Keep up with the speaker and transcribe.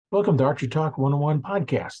Welcome to Archery Talk 101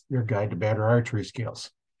 podcast, your guide to better archery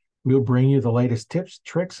skills. We'll bring you the latest tips,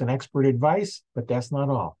 tricks, and expert advice, but that's not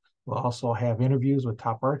all. We'll also have interviews with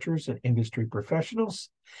top archers and industry professionals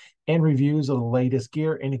and reviews of the latest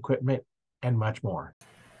gear and equipment and much more.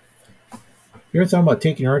 You're talking about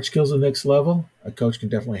taking art skills to the next level? A coach can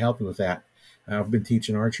definitely help you with that. I've been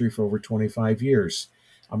teaching archery for over 25 years.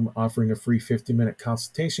 I'm offering a free 50-minute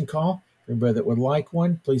consultation call. For anybody that would like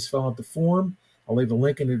one, please fill out the form. I'll leave a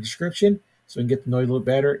link in the description so we can get to know you a little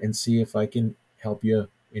better and see if I can help you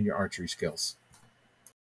in your archery skills.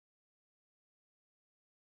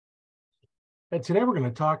 And today we're going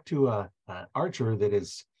to talk to an archer that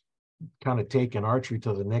is kind of taking archery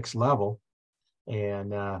to the next level.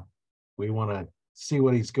 And we want to see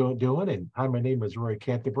what he's doing. And hi, my name is Roy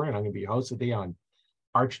Canterbury, and I'm going to be your host today on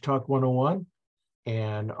Arch Talk 101.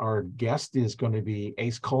 And our guest is going to be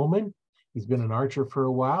Ace Coleman. He's been an archer for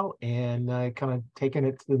a while and kind of taking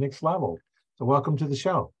it to the next level. So welcome to the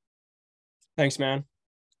show. Thanks, man.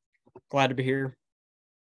 Glad to be here.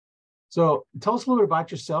 So tell us a little bit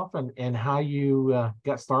about yourself and how you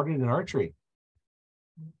got started in archery.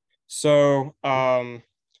 So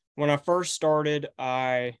when I first started,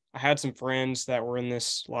 I had some friends that were in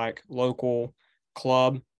this like local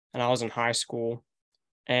club, and I was in high school,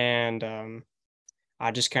 and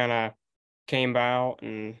I just kind of came out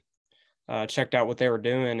and checked out what they were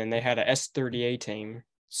doing, and they had a S30A team.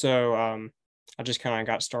 So I just kind of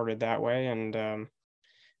got started that way, and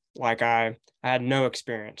like I had no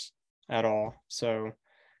experience at all. So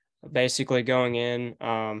basically going in,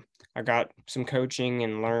 I got some coaching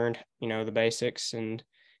and learned, the basics, and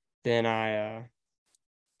then I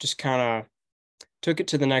just kind of took it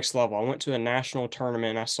to the next level. I went to a national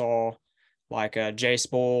tournament. I saw like Jace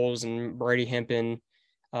Bowles and Brady Hempen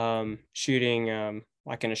shooting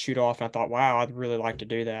like in a shoot off, and I thought, wow, I'd really like to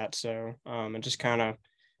do that. So it just kind of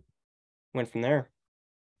went from there.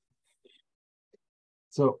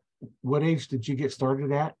 So what age did you get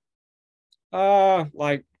started at?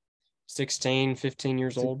 Like 16, 15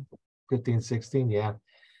 years old. 15, 16, yeah.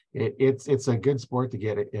 It's a good sport to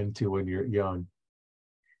get it into when you're young.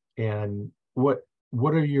 And what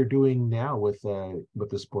are you doing now with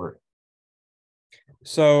the sport?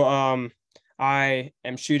 So I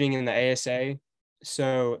am shooting in the ASA.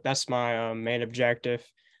 So that's my main objective.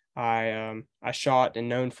 I shot in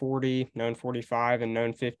known 40, known 45, and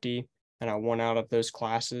known 50, and I won out of those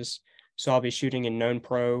classes. So I'll be shooting in known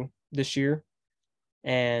pro this year,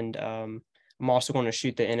 and I'm also going to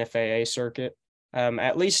shoot the NFAA circuit,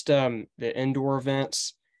 at least the indoor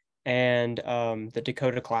events and the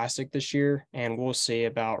Dakota Classic this year, and we'll see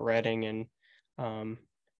about Reading and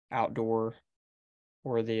outdoor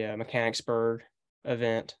or the Mechanicsburg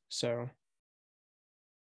event. So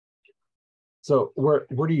where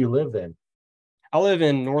do you live then? I live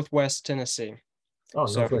in Northwest Tennessee. Oh,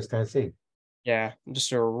 So Northwest Tennessee. yeah,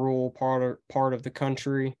 just a rural part of the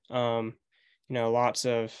country. Lots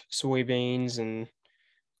of soybeans and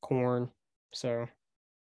corn. So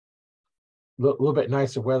Little bit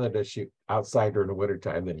nicer weather to shoot outside during the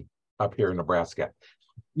wintertime than up here in Nebraska.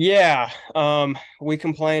 yeah, we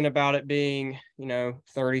complain about it being,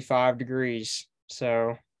 35 degrees.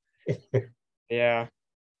 So yeah,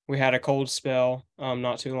 we had a cold spell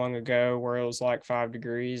not too long ago where it was like 5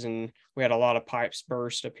 degrees, and we had a lot of pipes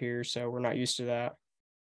burst up here, so we're not used to that.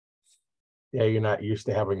 Yeah, you're not used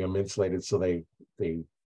to having them insulated, so they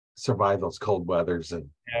survive those cold weathers. And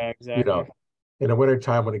Yeah, you exactly. know, in the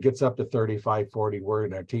wintertime when it gets up to 35, 40, we're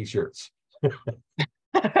in our t-shirts. We'll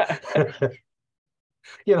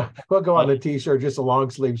go on the t-shirt, just a long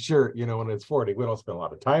sleeve shirt, when it's 40. We don't spend a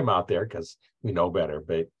lot of time out there because we know better,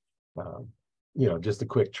 but um, just a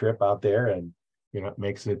quick trip out there, and it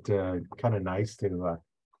makes it kind of nice to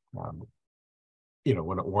um,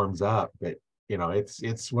 when it warms up. But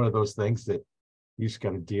it's one of those things that you just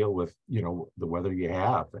got to deal with, the weather you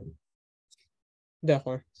have. And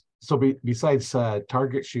Definitely. so besides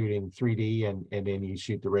target shooting 3D and then you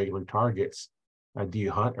shoot the regular targets, do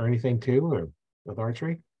you hunt or anything too, or with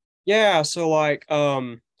archery? Yeah, so like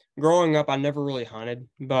growing up I never really hunted,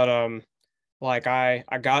 but like I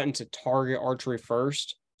got into target archery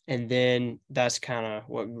first, and then that's kind of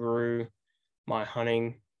what grew my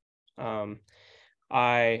hunting. Um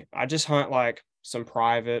I just hunt like some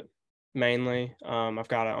private mainly. I've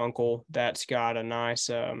got an uncle that's got a nice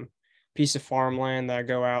piece of farmland that I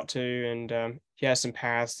go out to, and he has some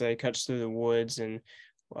paths that he cuts through the woods, and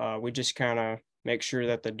we just kind of make sure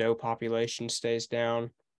that the doe population stays down.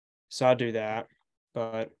 So I do that,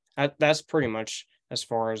 but that's pretty much as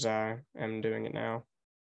far as I am doing it now.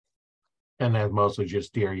 And that's mostly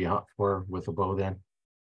just deer you hunt for with a bow then?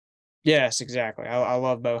 Yes, exactly. I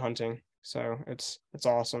love bow hunting, so it's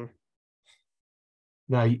awesome.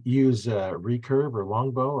 Now, you use recurve or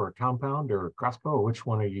longbow or compound or crossbow? Which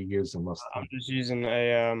one are you using most of I'm the time? just using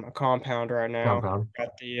a compound right now. Compound.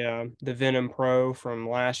 Got the Venom Pro from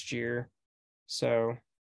last year, so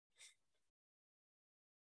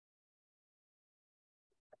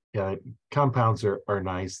Yeah, compounds are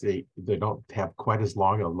nice. They don't have quite as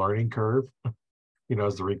long a learning curve, as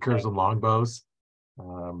the recurves and longbows.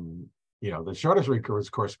 Um, the shortest recurve is,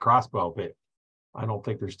 of course, crossbow, but I don't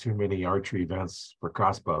think there's too many archery events for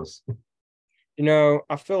crossbows.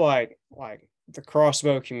 I feel like the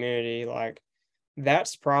crossbow community, like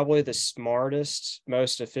that's probably the smartest,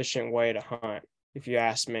 most efficient way to hunt, if you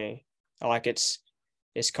ask me. Like it's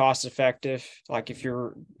cost effective. Like if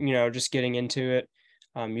you're, just getting into it,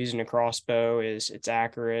 using a crossbow it's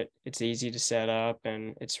accurate, it's easy to set up,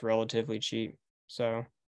 and it's relatively cheap. So,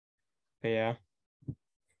 but yeah.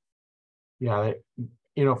 Yeah,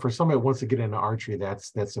 for somebody who wants to get into archery,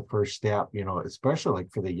 that's the first step. Especially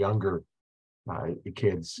like for the younger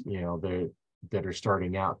kids, they that are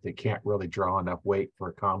starting out, they can't really draw enough weight for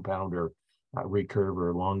a compound or recurve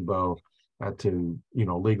or longbow to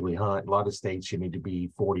legally hunt. A lot of states you need to be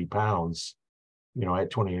 40 pounds,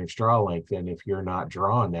 at 20-inch draw length, and if you're not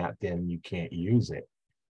drawing that, then you can't use it.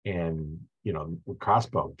 And the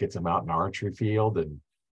crossbow gets them out in the archery field, and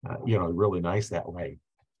really nice that way.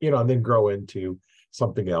 And then grow into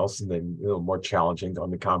something else, and then more challenging on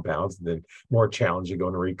the compounds, and then more challenging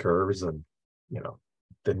on the recurves, and you know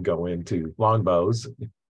then go into longbows.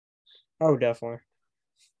 Oh, definitely.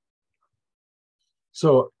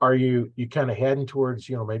 So are you kind of heading towards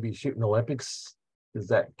maybe shooting Olympics? Is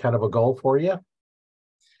that kind of a goal for you?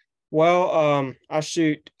 Well, I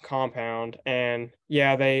shoot compound, and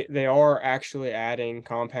yeah, they are actually adding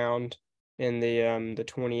compound in the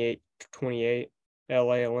 28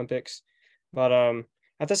 LA Olympics. But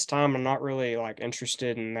at this time I'm not really like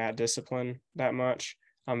interested in that discipline that much.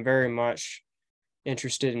 I'm very much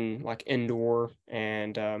interested in like indoor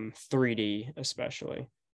and 3D especially.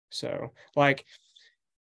 So, like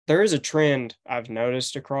there is a trend I've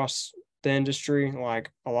noticed across the industry.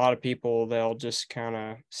 Like a lot of people, they'll just kind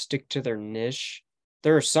of stick to their niche.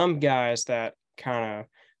 There are some guys that kind of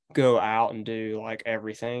go out and do like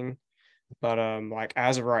everything, but like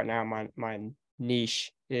as of right now, my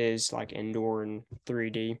niche is like indoor and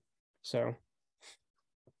 3D. So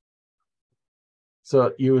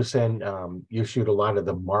So you were saying you shoot a lot of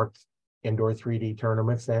the marked indoor 3D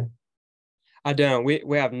tournaments then? I don't.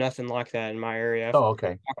 We have nothing like that in my area. I've Oh, okay.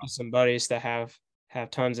 talked to some buddies that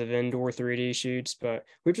have tons of indoor 3D shoots, but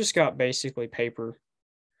we've just got basically paper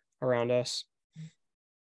around us.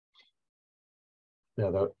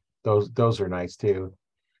 Yeah, those are nice too.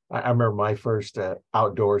 I remember my first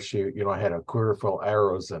outdoor shoot. I had a quiver full of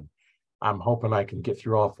arrows, and I'm hoping I can get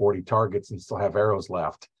through all 40 targets and still have arrows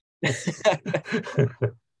left. I've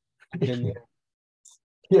been there.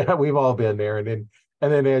 Yeah, we've all been there. And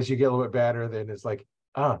then as you get a little bit better, then it's like,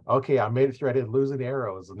 okay, I made it through. I didn't lose any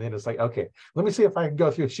arrows. And then it's like, okay, let me see if I can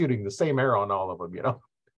go through shooting the same arrow on all of them.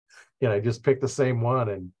 Just pick the same one.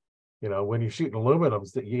 And when you're shooting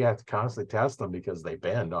aluminums, that you have to constantly test them because they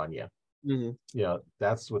bend on you. Mhm.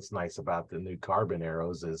 That's what's nice about the new carbon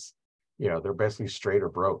arrows is, they're basically straight or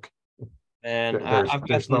broke. And There, there's I've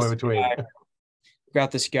there's no in between.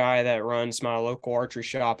 got this guy that runs my local archery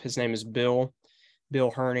shop. His name is Bill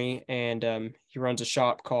Herney, and he runs a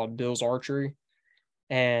shop called Bill's Archery.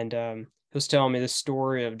 And he was telling me this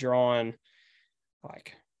story of drawing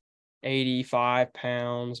like 85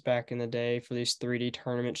 pounds back in the day for these 3D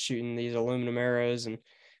tournaments, shooting these aluminum arrows, and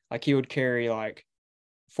like he would carry like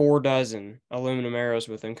 4 dozen aluminum arrows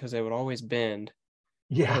with him because they would always bend.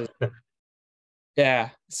 Yeah. 'Cause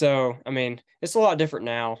yeah, so I mean, it's a lot different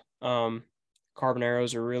now. Carbon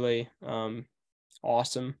arrows are really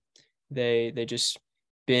awesome. They just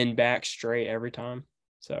bend back straight every time.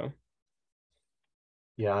 So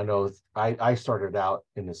Yeah, I know. I started out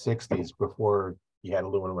in the 60s before you had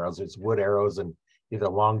aluminum arrows. It's wood arrows and either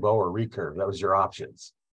longbow or recurve. That was your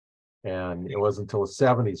options. And it wasn't until the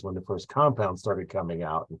 70s when the first compound started coming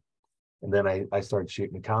out. And then I started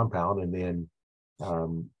shooting the compound. And then,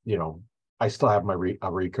 I still have my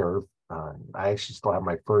a recurve. I actually still have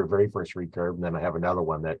my very first recurve. And then I have another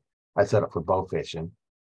one that I set up for bow fishing.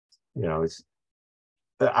 It's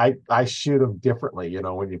I shoot them differently.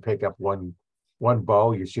 When you pick up one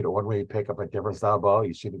bow, you shoot it one way. You pick up a different style bow,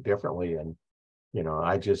 you shoot it differently. And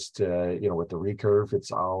I just with the recurve,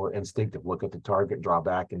 it's all instinctive. Look at the target, draw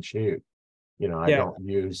back, and shoot. I yeah, don't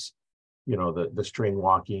use the string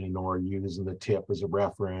walking or using the tip as a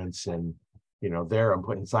reference. And there I'm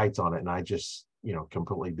putting sights on it, and I just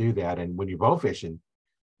completely do that. And when you bow fishing,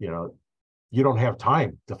 you know, you don't have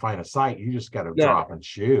time to find a site. You just got to No. drop and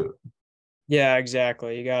shoot. Yeah,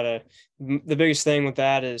 exactly. You gotta. The biggest thing with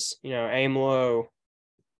that is aim low.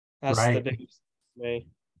 That's the Right. biggest thing for me.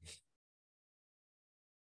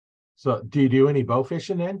 So do you do any bow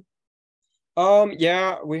fishing then?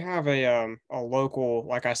 Yeah, we have a local,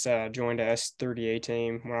 like I said, I joined a S30A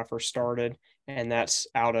team when I first started, and that's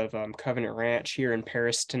out of Covenant Ranch here in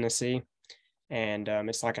Paris, Tennessee. And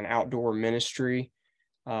it's like an outdoor ministry.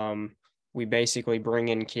 Um, we basically bring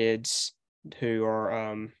in kids who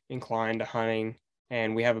are inclined to hunting,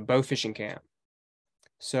 and we have a bow fishing camp.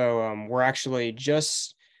 So we're actually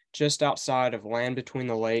just outside of Land Between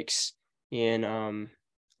the Lakes in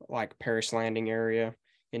like Paris Landing area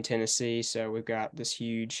in Tennessee. So we've got this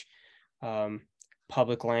huge um,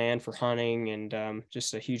 public land for hunting and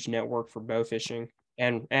just a huge network for bow fishing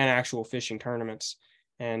and actual fishing tournaments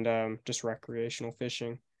and just recreational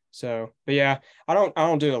fishing. So, but yeah, I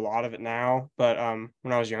don't do a lot of it now, but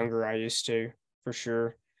when I was younger, I used to for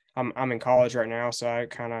sure. I'm in college right now, so I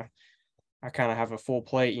kind of have a full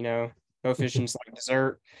plate, bow fishing's like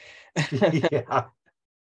dessert. Yeah.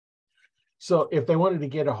 So if they wanted to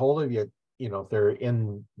get a hold of you, if they're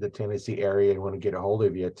in the Tennessee area and want to get a hold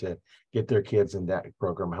of you to get their kids in that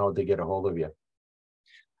program, how would they get a hold of you?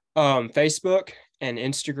 Facebook and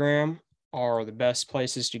Instagram are the best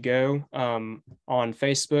places to go. On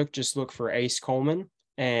Facebook, just look for Ace Coleman,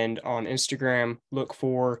 and on Instagram, look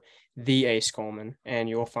for the Ace Coleman, and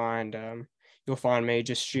you'll find me.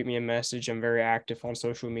 Just shoot me a message. I'm very active on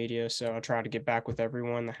social media, so I try to get back with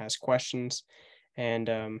everyone that has questions.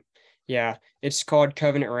 And yeah, it's called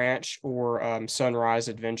Covenant Ranch or Sunrise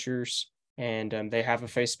Adventures, and they have a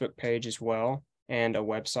Facebook page as well and a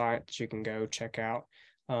website that you can go check out.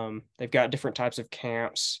 They've got different types of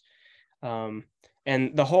camps. Um,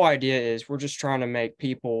 and the whole idea is we're just trying to make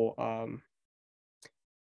people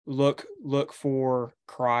look for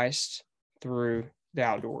Christ through the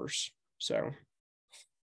outdoors. So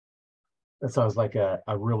That sounds like a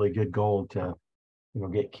really good goal to,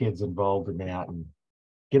 get kids involved in that and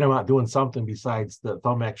get them out doing something besides the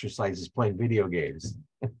thumb exercises, playing video games.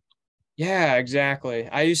 yeah, exactly.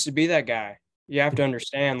 I used to be that guy. You have to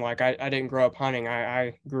understand, like I didn't grow up hunting.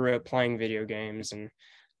 I grew up playing video games and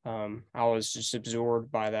I was just absorbed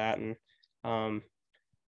by that. And um,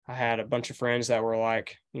 I had a bunch of friends that were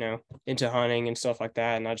like, into hunting and stuff like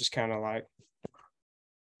that. And I just kind of like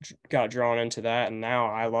got drawn into that. And now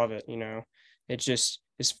I love it. It's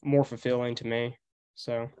more fulfilling to me.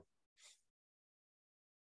 So,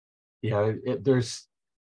 Yeah, there's,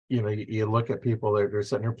 you look at people that are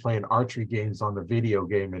sitting there playing archery games on the video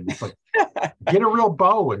game, and it's like, get a real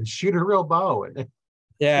bow and shoot a real bow, and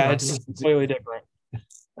yeah, it's it's completely different.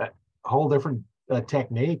 a whole different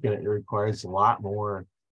technique, and it requires a lot more,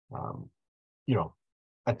 um, you know,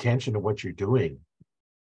 attention to what you're doing.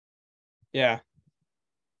 Yeah.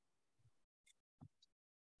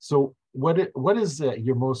 So, what is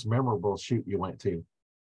your most memorable shoot you went to?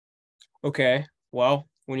 Okay. Well,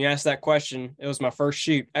 when you asked that question, it was my first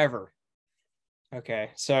shoot ever.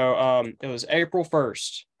 Okay. So it was April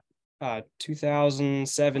 1st,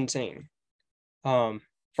 2017.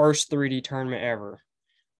 First 3D tournament ever.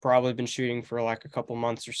 Probably been shooting for like a couple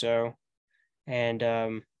months or so. And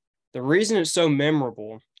the reason it's so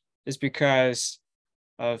memorable is because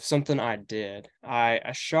of something I did.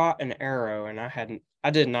 I shot an arrow and I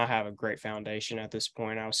did not have a great foundation at this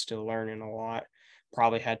point. I was still learning a lot.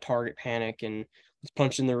 Probably had target panic and was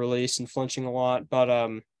punching the release and flinching a lot. But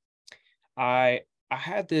I I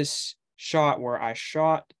had this shot where I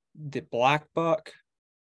shot the black buck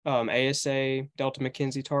ASA Delta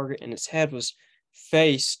McKenzie target, and its head was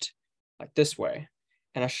faced like this way.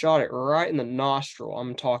 And I shot it right in the nostril.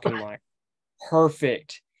 I'm talking like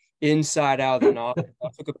perfect inside out of the nostril. I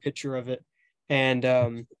took a picture of it. And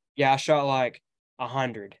yeah, I shot like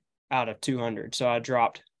 100 out of 200. So I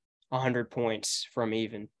dropped 100 points from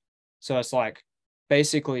even. So it's like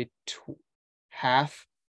basically half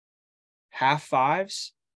half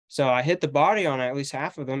fives. So I hit the body on at least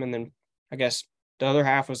half of them, and then I guess the other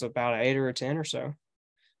half was about an 8 or a 10 or so.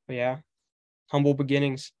 But yeah, humble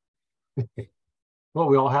beginnings. Well,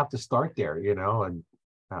 we all have to start there, and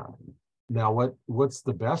uh, now what's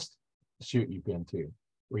the best shoot you've been to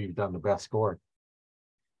where you've done the best score?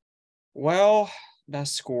 Well,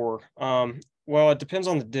 best score. Well, it depends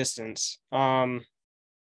on the distance. Let's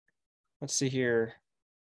see here.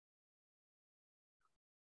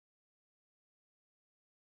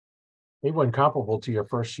 It wasn't comparable to your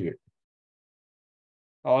first shoot.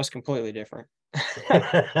 Oh, it's completely different.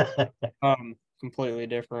 Completely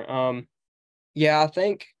different. Yeah, I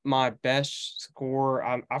think my best score,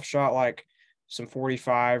 I've shot like some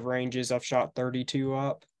 45 ranges. I've shot 32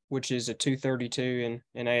 up, which is a 232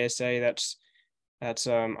 in ASA. That's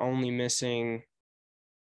only missing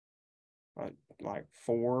uh, like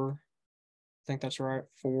four. I think that's right.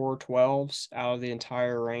 4 12s out of the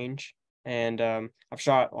entire range. And I've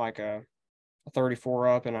shot like a 34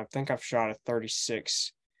 up, and I think I've shot a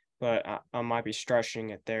 36, but I might be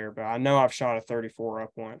stretching it there. But I know I've shot a 34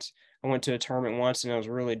 up once. I went to a tournament once and it was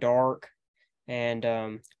really dark, and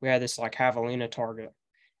we had this like javelina target,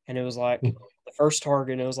 and it was like the first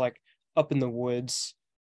target. And it was like up in the woods,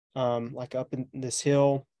 like up in this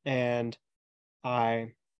hill, and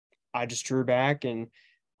I I just drew back, and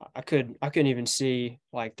I couldn't even see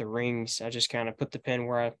like the rings. I just kind of put the pin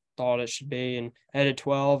where I thought it should be and headed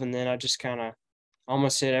 12, and then I just kind of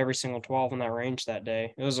almost hit every single 12 in that range that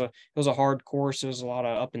day. It was a hard course. It was a lot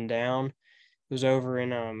of up and down. It was over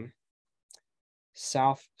in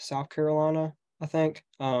South Carolina, I think.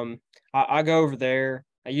 I go over there.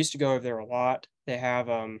 I used to go over there a lot. They have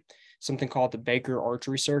something called the Baker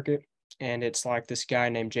Archery Circuit, and it's like this guy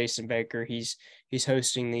named Jason Baker. He's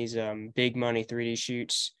hosting these big money 3D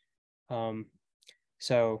shoots. Um,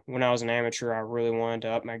 so when I was an amateur, I really wanted to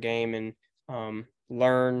up my game and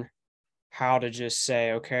learn how to just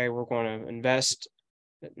say, okay, we're going to invest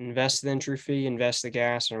the entry fee, invest the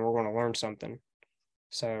gas, and we're going to learn something.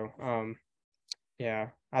 So yeah,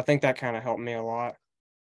 I think that kind of helped me a lot.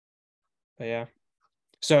 But yeah,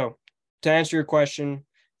 so to answer your question,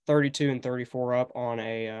 32 and 34 up on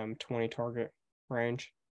a 20 target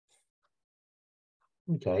range.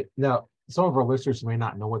 Okay. Now, some of our listeners may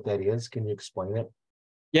not know what that is. Can you explain it?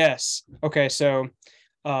 Yes. Okay. So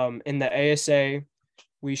in the ASA,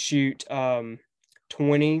 we shoot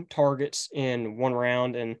 20 targets in one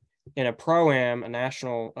round, and in a pro-am, a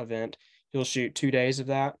national event, you'll shoot 2 days of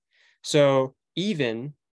that. So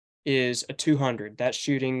even is a 200. That's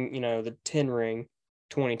shooting, the 10 ring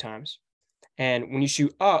 20 times. And when you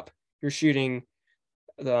shoot up, you're shooting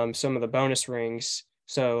some of the bonus rings.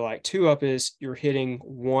 So like 2 up is you're hitting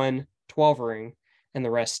 1 12 ring and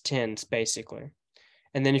the rest 10s basically.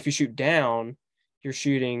 And then if you shoot down, you're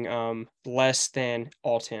shooting less than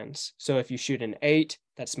all 10s. So if you shoot an 8,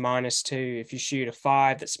 that's -2. If you shoot a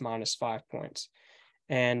 5, that's -5 points.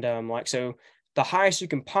 And so the highest you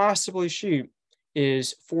can possibly shoot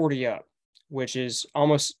is 40 up, which is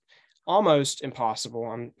almost impossible.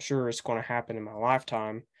 I'm sure it's going to happen in my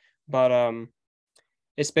lifetime, but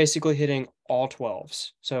it's basically hitting all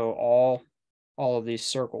 12s. So all of these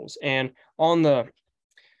circles. And on the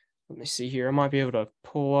let me see here. I might be able to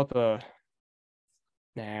pull up a.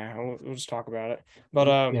 Nah, we'll just talk about it. But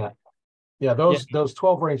Yeah. Yeah, yeah, those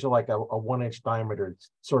 12 range are like a 1 inch diameter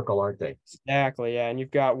circle, aren't they? exactly. Yeah, and you've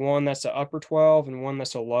got one that's an upper 12 and one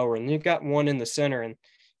that's a lower, and you've got one in the center, and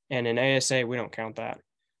in ASA we don't count that.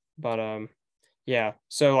 But yeah.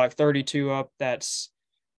 So like 32 up, that's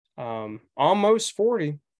almost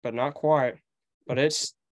 40, but not quite. But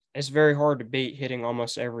it's very hard to beat, hitting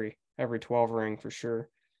almost every 12 ring for sure.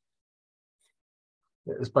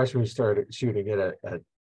 Especially when you start shooting at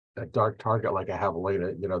a dark target like a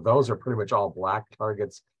javelina. Those are pretty much all black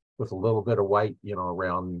targets with a little bit of white,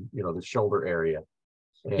 around, the shoulder area.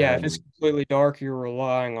 Yeah, if it's And completely dark, you're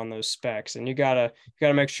relying on those specs, and you gotta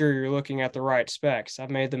make sure you're looking at the right specs. I've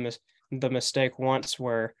made the mistake once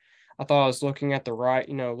where I thought I was looking at the right,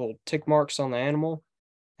 little tick marks on the animal,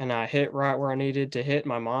 and I hit right where I needed to hit in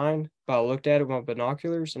my mind. But I looked at it with my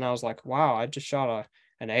binoculars, and I was like, "Wow, I just shot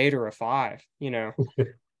an 8 or a 5."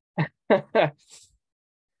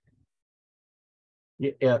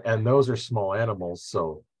 yeah, and those are small animals,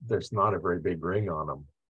 so there's not a very big ring on them.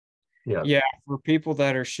 Yeah. Yeah, for people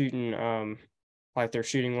that are shooting, like their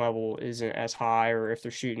shooting level isn't as high, or if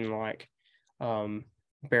they're shooting like um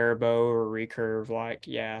bare bow or recurve, like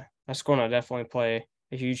yeah, that's going to definitely play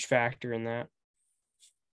a huge factor in that.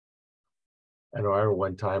 I know I remember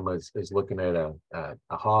one time I was looking at a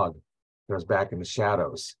hog that was back in the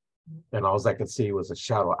shadows, and all I could see was a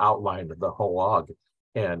shadow outline of the whole hog.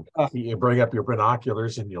 And Uh, you bring up your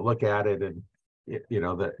binoculars and you look at it, and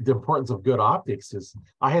the importance of good optics is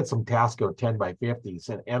I had some Tasco 10 by 50s,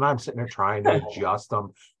 and I'm sitting there trying to adjust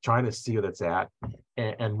them, trying to see what it's at.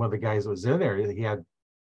 And one of the guys that was in there, he had,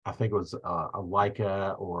 I think it was a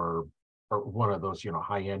Leica or one of those,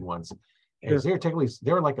 high end ones. And sure.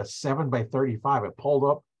 they were like a 7 by 35. It pulled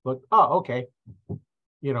up, look, oh, okay.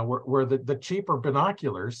 Where the cheaper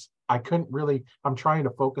binoculars, I couldn't really, I'm trying to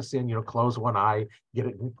focus in, close one eye, get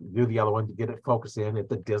it, do the other one to get it focus in at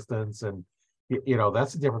the distance. And,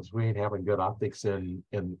 that's the difference between having good optics and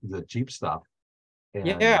the cheap stuff.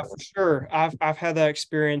 Yeah, And for sure. I've had that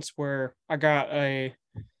experience where I got a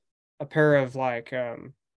pair of like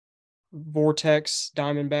Vortex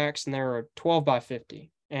Diamondbacks, and they were 12 by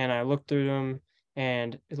 50. And I looked through them,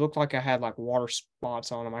 and it looked like I had like water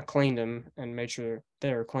spots on them. I cleaned them and made sure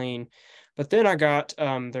they were clean. But then I got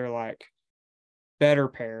their like better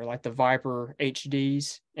pair, like the Viper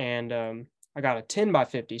HDs, and I got a 10 by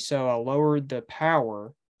 50. So I lowered the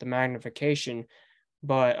power, the magnification,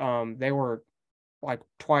 but they were like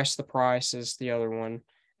twice the price as the other one.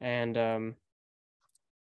 And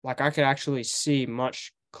like I could actually see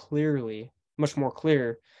much more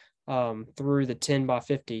clear through the 10 by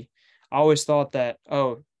 50. I always thought that,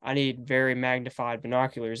 oh, I need very magnified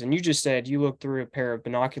binoculars. And you just said you looked through a pair of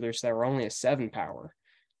binoculars that were only a 7 power.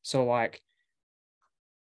 So like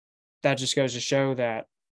that just goes to show that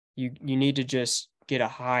you need to just get a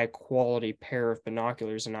high quality pair of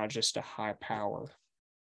binoculars and not just a high power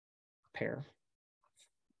pair.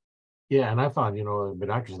 yeah, and I found,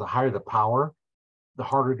 binoculars, the higher the power, the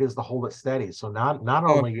harder it is to hold it steady. So not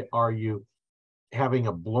Oh, only are you having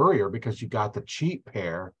a blurrier because you got the cheap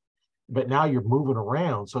pair, but now you're moving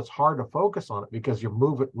around. So it's hard to focus on it because you're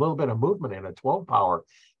moving a little bit of movement in a 12 power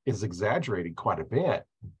is exaggerated quite a bit.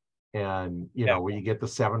 And yeah. where you get the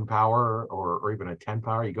 7 power or even a 10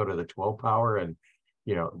 power, you go to the 12 power and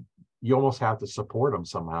you know, you almost have to support them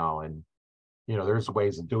somehow. And there's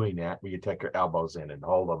ways of doing that where you take your elbows in and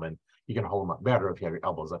hold them, and you can hold them up better. If you have your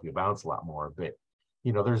elbows up, you bounce a lot more. But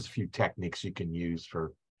there's a few techniques you can use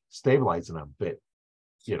for stabilizing them. But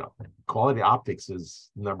quality optics is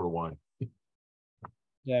number one.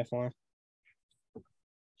 Definitely.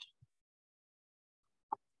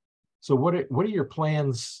 So what are your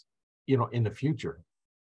plans, in the future?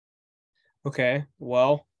 Okay.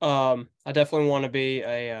 Well, I definitely want to be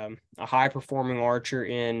a high performing archer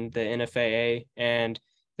in the NFAA and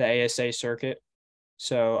the ASA circuit.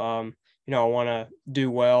 So, I want to do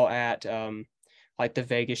well at like the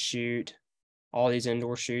Vegas shoot, all these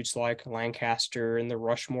indoor shoots like Lancaster and the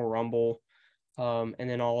Rushmore Rumble, and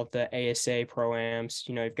then all of the ASA pro-ams.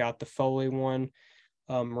 You've got the Foley one,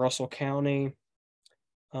 Russell County,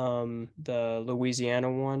 the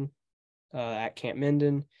Louisiana one at Camp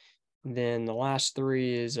Minden. Then the last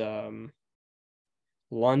three is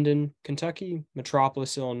London, Kentucky,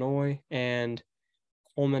 Metropolis, Illinois, and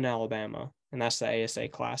Coleman, Alabama. And that's the ASA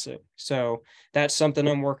Classic. So that's something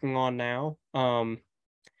I'm working on now.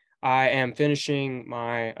 I am finishing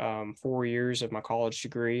my 4 years of my college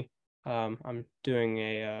degree. I'm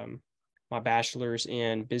doing my bachelor's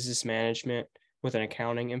in business management with an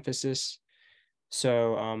accounting emphasis.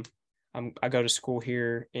 So I go to school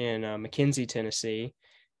here in McKenzie, Tennessee.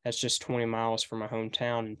 That's just 20 miles from my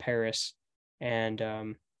hometown in Paris. And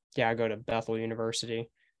yeah, I go to Bethel University.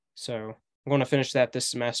 So I'm going to finish that this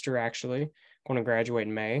semester, actually. I'm going to graduate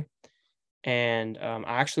in May. And I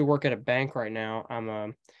actually work at a bank right now.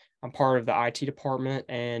 I'm part of the IT department,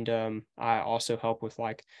 and I also help with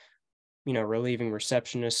like, relieving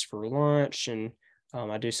receptionists for lunch, and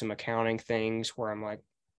I do some accounting things where I'm like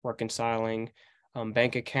reconciling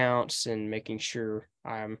bank accounts and making sure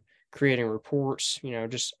I'm creating reports,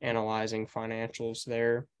 just analyzing financials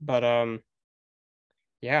there. But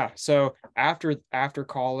yeah, so after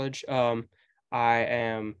college, I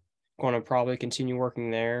am going to probably continue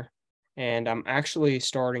working there, and I'm actually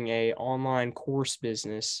starting a online course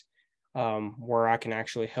business where I can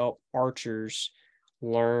actually help archers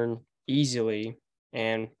learn easily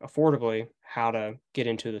and affordably how to get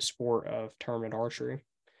into the sport of tournament archery.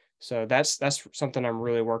 So that's something I'm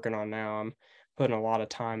really working on now. I'm putting a lot of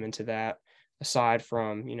time into that, aside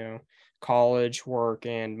from college work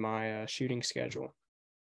and my shooting schedule.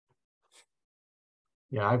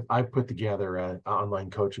 Yeah, I've put together an online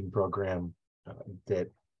coaching program that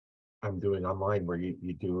I'm doing online where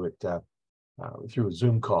you do it through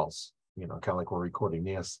Zoom calls, kind of like we're recording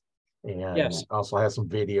this, and Yes. also have some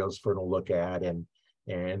videos for them to look at, and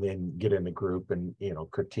then get in the group and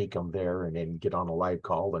critique them there, and then get on a live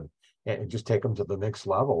call and just take them to the next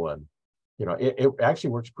level. And it actually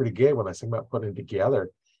works pretty good when I think about putting it together.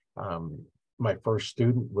 Um, my first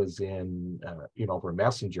student was in over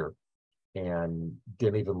Messenger and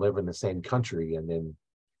didn't even live in the same country. And then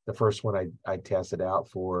the first one I tested out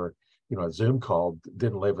for, a Zoom call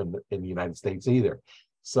didn't live in the United States either.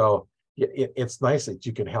 So it's nice that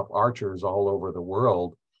you can help archers all over the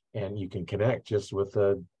world, and you can connect just with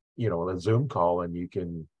a Zoom call, and you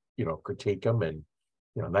can, critique them. And,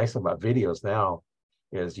 nice thing about videos now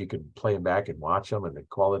is you can play them back and watch them, and the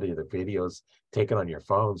quality of the videos taken on your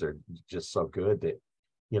phones are just so good that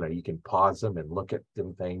you can pause them and look at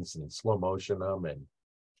them things and slow motion them. And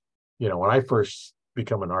when I first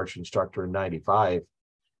become an arch instructor in 95,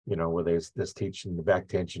 where there's this teaching the back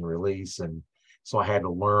tension release. And so I had to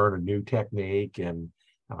learn a new technique. And,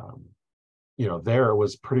 there it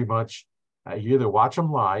was pretty much you either watch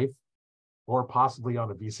them live or possibly on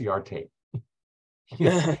a VCR tape.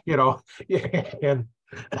 you know, and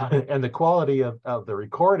the quality of the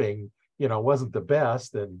recording, wasn't the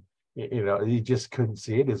best. And, you just couldn't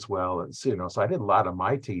see it as well. And, so I did a lot of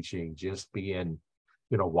my teaching just being,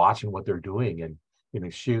 watching what they're doing and,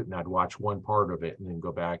 shoot, and I'd watch one part of it and then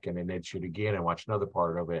go back and then they'd shoot again and watch another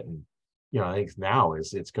part of it. And, I think now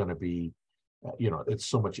it's going to be, it's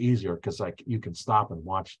so much easier because like you can stop and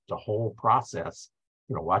watch the whole process,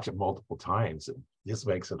 watch it multiple times. It just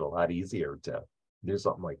makes it a lot easier to do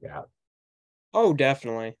something like that. Oh,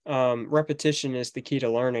 definitely. Repetition is the key to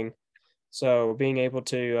learning. So being able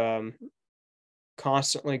to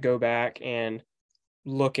constantly go back and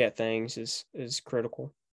look at things is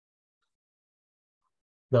critical.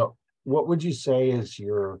 Now, what would you say is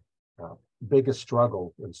your biggest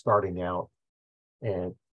struggle in starting out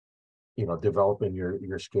and developing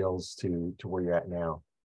your skills to where you're at now?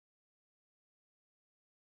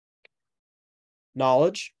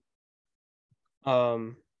 Knowledge.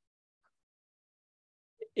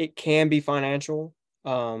 It can be financial,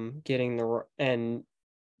 getting and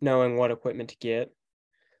knowing what equipment to get.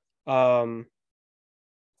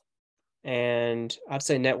 And I'd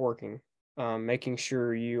say networking, making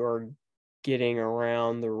sure you are getting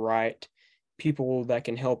around the right people that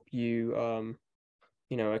can help you,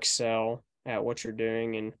 excel at what you're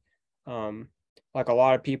doing. And like a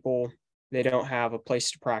lot of people, they don't have a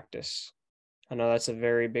place to practice. I know that's a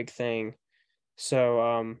very big thing.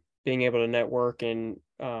 So being able to network and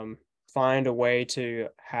find a way to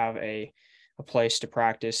have a place to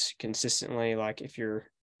practice consistently, like if you're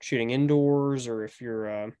shooting indoors or if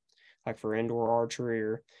you're like for indoor archery,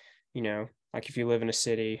 or like if you live in a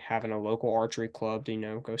city, having a local archery club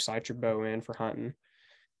to go sight your bow in for hunting.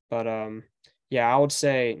 But yeah, I would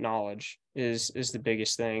say knowledge is the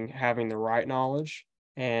biggest thing, having the right knowledge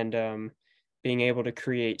and being able to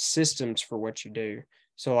create systems for what you do.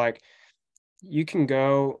 So like you can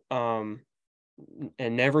go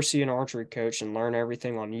and never see an archery coach and learn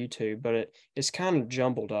everything on YouTube, but it's kind of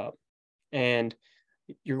jumbled up, and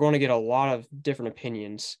you're going to get a lot of different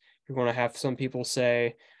opinions. You're going to have some people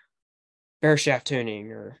say bear shaft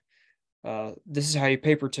tuning, or this is how you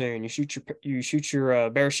paper tune. You shoot your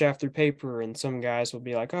bear shaft through paper, and some guys will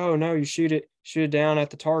be like, "Oh no, you shoot it down at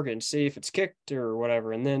the target and see if it's kicked or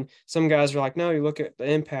whatever." And then some guys are like, "No, you look at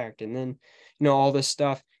the impact," and then all this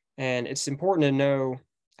stuff. And it's important to know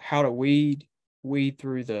how to weed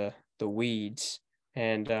through the weeds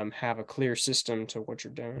and have a clear system to what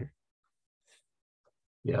you're doing.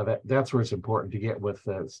 Yeah, that's where it's important to get with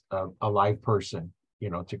a live person,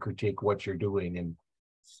 to critique what you're doing. And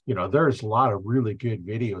there's a lot of really good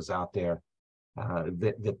videos out there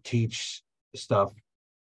that teach stuff.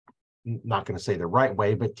 Not going to say the right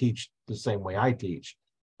way, but teach the same way I teach.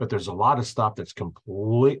 But there's a lot of stuff that's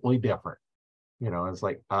completely different. It's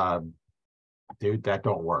like, dude, that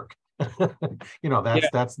don't work. Yeah.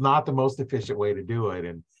 That's not the most efficient way to do it.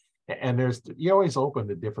 And you always open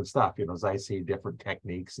to different stuff, as I see different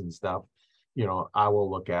techniques and stuff, I will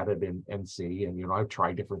look at it and see, and, I've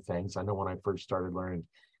tried different things. I know when I first started learning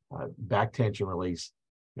back tension release,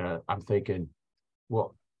 I'm thinking,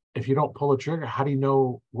 well, if you don't pull a trigger, how do you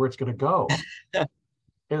know where it's going to go?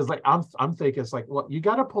 It's like, I'm thinking, it's like, well, you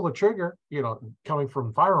got to pull a trigger, coming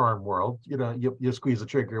from firearm world, you squeeze the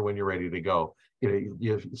trigger when you're ready to go,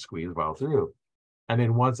 you squeeze well through. And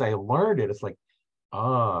then once I learned it, it's like,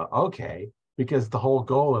 okay, because the whole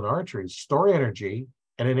goal in archery is store energy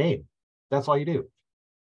and an aim. That's all you do.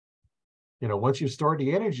 Once you've stored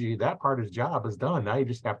the energy, that part of the job is done. Now you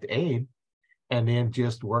just have to aim and then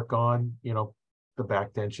just work on, the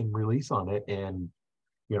back tension release on it. And,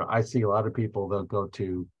 I see a lot of people, they'll go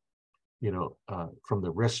to, from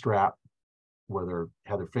the wrist strap where they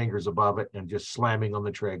have their fingers above it and just slamming on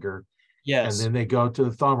the trigger. Yes. And then they go to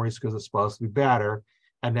the thumb release because it's supposed to be better.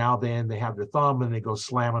 And now then they have their thumb and they go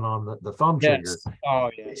slamming on the thumb trigger. Oh,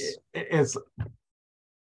 yes.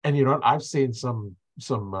 And I've seen some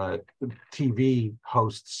TV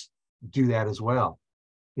hosts do that as well.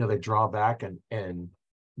 They draw back and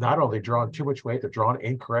not only drawing too much weight, they're drawing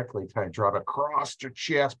incorrectly, kind of draw it across your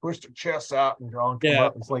chest, push the chest out and draw and come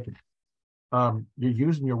up. It's like you're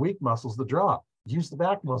using your weak muscles to draw. Use the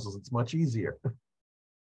back muscles, it's much easier.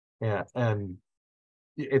 Yeah, and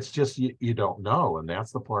it's just you don't know, and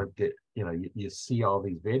that's the part that you see all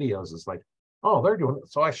these videos. It's like, oh, they're doing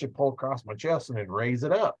it, so I should pull across my chest and then raise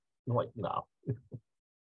it up. I'm like, no.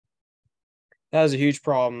 That was a huge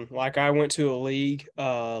problem. Like I went to a league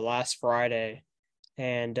last Friday,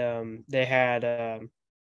 and they had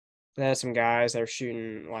some guys that were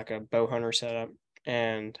shooting like a bow hunter setup,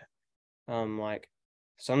 and like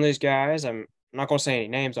some of these guys, I'm not gonna say any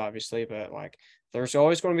names obviously, but like there's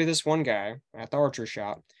always going to be this one guy at the archery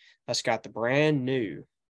shop that's got the brand new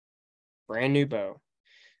bow,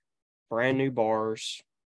 brand new bars,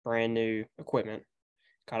 brand new equipment,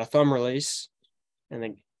 got a thumb release,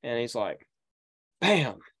 and he's like,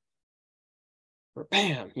 bam, or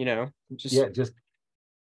bam, just Yeah, just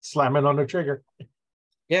slamming on the trigger.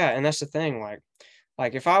 yeah. And that's the thing, like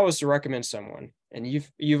if I was to recommend someone and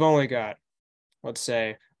you've only got, let's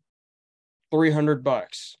say,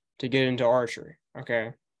 $300 to get into archery,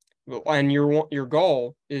 okay, well, and your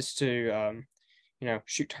goal is to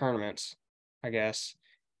shoot tournaments, I guess,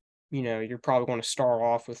 you're probably going to start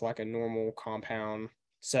off with like a normal compound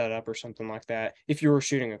setup or something like that. If you were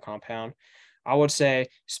shooting a compound, I would say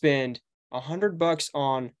spend $100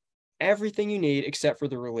 on everything you need except for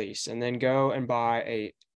the release, and then go and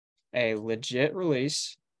buy a legit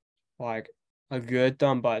release, like a good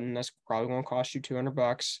thumb button. That's probably going to cost you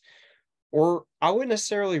 $200. Or I wouldn't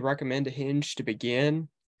necessarily recommend a hinge to begin,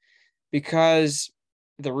 because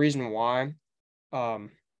the reason why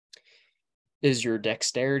um, is your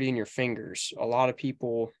dexterity in your fingers. A lot of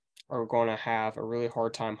people are going to have a really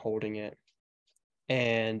hard time holding it.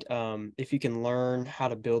 And if you can learn how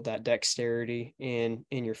to build that dexterity in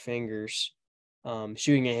your fingers,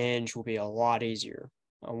 shooting a hinge will be a lot easier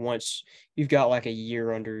once you've got like a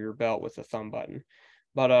year under your belt with the thumb button.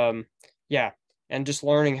 But yeah, and just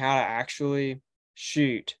learning how to actually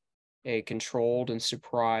shoot a controlled and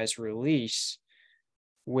surprise release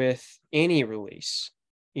with any release.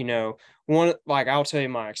 One, like I'll tell you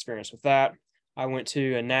my experience with that. I went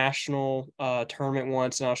to a national tournament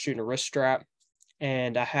once, and I was shooting a wrist strap,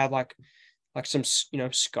 and I had like some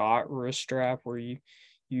Scott wrist strap where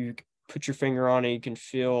you put your finger on it, you can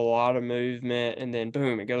feel a lot of movement, and then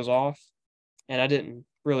boom, it goes off. And I didn't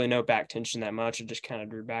really know back tension that much. I just kind of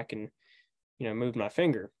drew back and moved my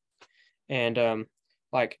finger. And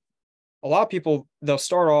like a lot of people, they'll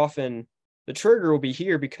start off and the trigger will be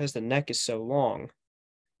here because the neck is so long.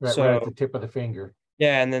 Right at the So tip of the finger.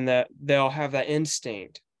 yeah, and then they'll have that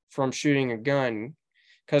instinct from shooting a gun,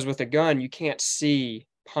 because with a gun you can't see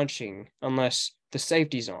punching unless the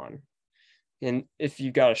safety's on. And if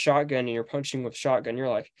you got a shotgun and you're punching with a shotgun, you're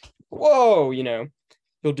like, whoa,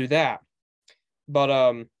 you'll do that.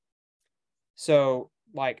 But so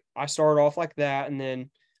like I started off like that, and then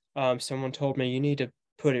someone told me you need to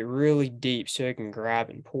put it really deep so it can grab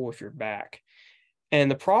and pull with your back. And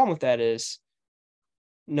the problem with that is,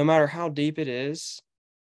 no matter how deep it is,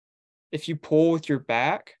 if you pull with your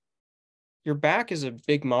back is a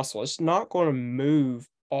big muscle. It's not going to move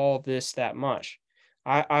all this that much.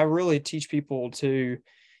 I really teach people to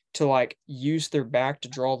like use their back to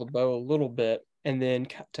draw the bow a little bit, and then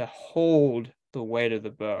to hold the weight of the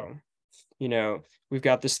bow. We've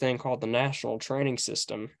got this thing called the National Training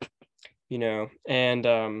System,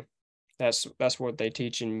 and that's what they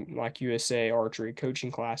teach in like USA archery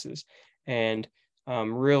coaching classes. And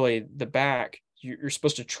really the back, you're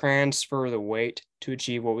supposed to transfer the weight to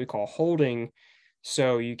achieve what we call holding,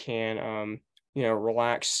 so you can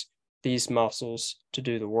relax these muscles to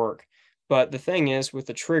do the work. But the thing is, with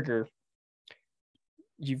the trigger,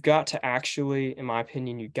 you've got to actually, in my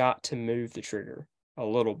opinion, you got to move the trigger a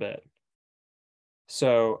little bit.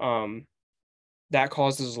 So that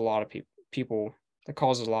causes a lot of people that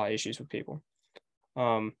causes a lot of issues with people.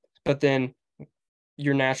 But then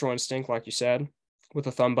your natural instinct, like you said, with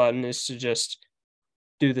the thumb button, is to just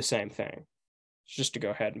do the same thing. It's just to go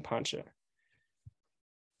ahead and punch it.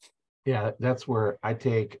 Yeah, that's where I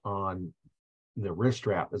take on the wrist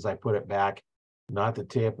strap, as I put it back, not the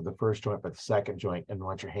tip of the first joint, but the second joint, and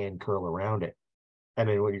let your hand curl around it. And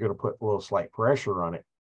then when you're going to put a little slight pressure on it,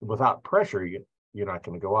 without pressure, you're not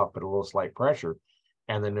going to go up, but a little slight pressure.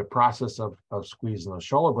 And then the process of squeezing those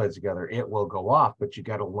shoulder blades together, it will go off, but you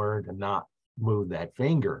got to learn to not move that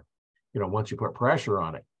finger. Once you put pressure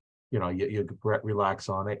on it, you relax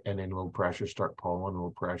on it, and then a little pressure, start pulling a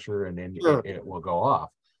little pressure, and then Sure. it will go off.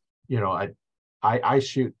 I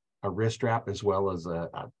shoot a wrist strap as well as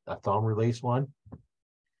a thumb release one.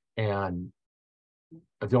 And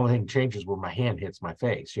the only thing changes where my hand hits my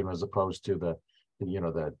face, as opposed to the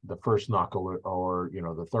first knuckle or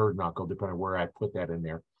the third knuckle, depending on where I put that in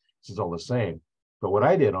there. This is all the same. But what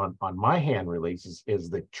I did on my hand releases is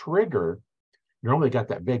the trigger normally got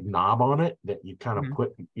that big knob on it that you kind of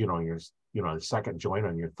put, your the second joint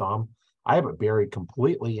on your thumb. I have it buried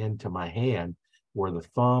completely into my hand where the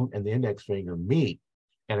thumb and the index finger meet.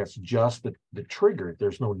 and it's just the trigger.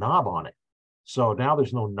 There's no knob on it. So now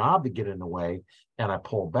there's no knob to get in the way, and I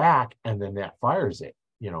pull back, and then that fires it.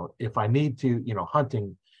 If I need to,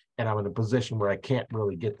 hunting, and I'm in a position where I can't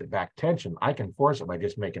really get the back tension, I can force it by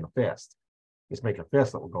just making a fist. Just make a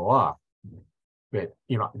fist that will go off. But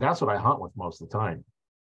that's what I hunt with most of the time,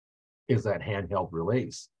 is that handheld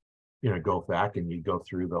release. Go back and you go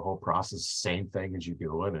through the whole process, same thing as you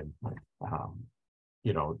do it, and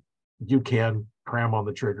you can cram on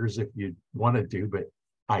the triggers if you wanted to, but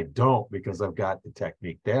I don't, because I've got the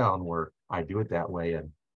technique down where I do it that way. And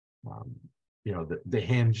the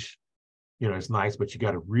hinge, is nice, but you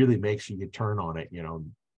got to really make sure you turn on it.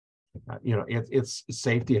 It's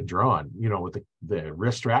safety and drawn. With the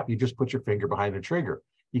wrist strap, you just put your finger behind the trigger.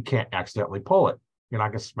 You can't accidentally pull it. You're not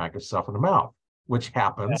going to smack yourself in the mouth, which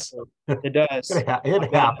happens. It does.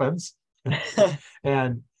 It happens.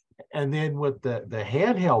 And then with the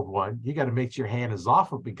handheld one, you got to make sure your hand is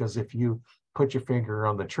off it, because if you put your finger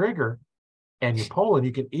on the trigger and you pull it,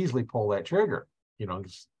 you can easily pull that trigger.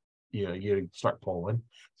 You start pulling,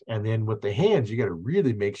 and then with the hinge, you got to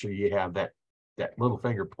really make sure you have that little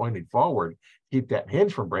finger pointed forward, keep that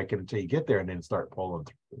hinge from breaking until you get there, and then start pulling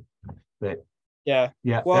through. But yeah,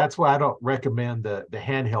 well, that's why I don't recommend the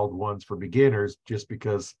handheld ones for beginners, just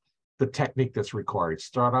because the technique that's required.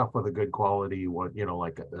 Start off with a good quality one,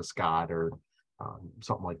 like a Scott or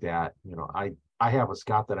something like that. I have a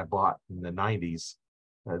Scott that I bought in the 90s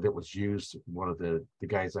that was used. One of the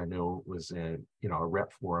guys I know was a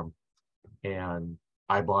rep for him, and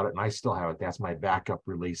I bought it, and I still have it. That's my backup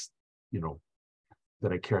release,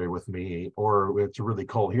 that I carry with me. Or it's really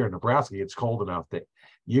cold here in Nebraska, it's cold enough that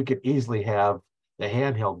you could easily have the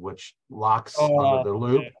handheld, which locks onto the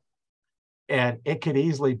loop. And it could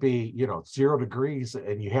easily be, 0 degrees,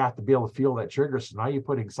 and you have to be able to feel that trigger. So now you're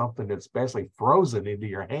putting something that's basically frozen into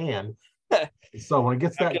your hand. So when it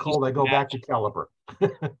gets that cold, I go back to caliper.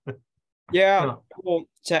 Yeah. Well,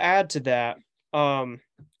 to add to that,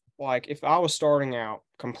 like if I was starting out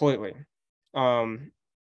completely, and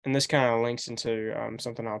this kind of links into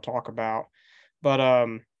something I'll talk about, but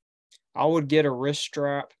I would get a wrist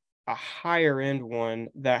strap, a higher end one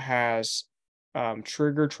that has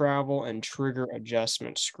trigger travel and trigger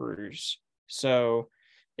adjustment screws. So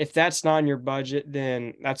if that's not in your budget,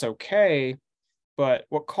 then that's okay. But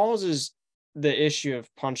what causes the issue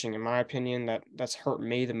of punching, in my opinion, that's hurt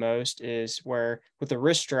me the most, is where with the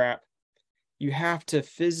wrist strap, you have to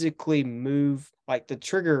physically move, like the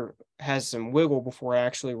trigger has some wiggle before it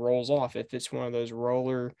actually rolls off. If it's one of those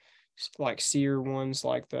roller, like sear ones,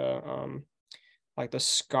 like the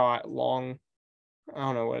Scott long, I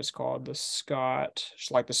don't know what it's called, the Scott,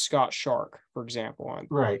 like the Scott Shark, for example.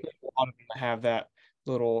 Right. A lot of them have that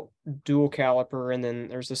little dual caliper, and then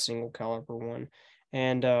there's the single caliper one.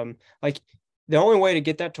 And like the only way to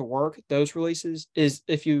get that to work, those releases, is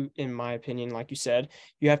if you, in my opinion, like you said,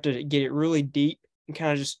 you have to get it really deep and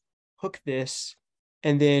kind of just hook this,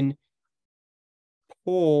 and then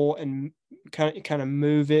pull and kind of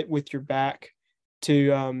move it with your back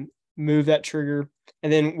to move that trigger.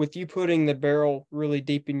 And then with you putting the barrel really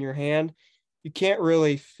deep in your hand, you can't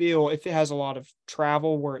really feel if it has a lot of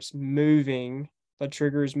travel where it's moving, the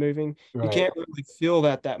trigger is moving. Right. You can't really feel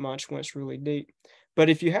that much when it's really deep. But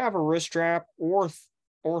if you have a wrist strap or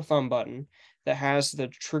thumb button that has the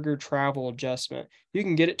trigger travel adjustment, you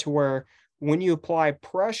can get it to where when you apply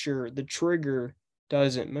pressure, the trigger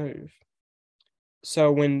doesn't move.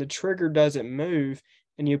 So when the trigger doesn't move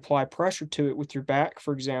and you apply pressure to it with your back,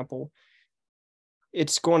 for example,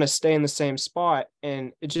 it's going to stay in the same spot,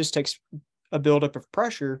 and it just takes a buildup of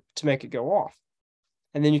pressure to make it go off.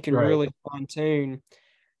 And then you can really fine tune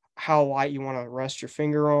how light you want to rest your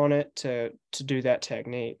finger on it to do that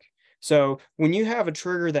technique. So when you have a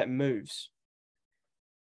trigger that moves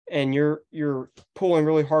and you're pulling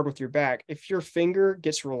really hard with your back, if your finger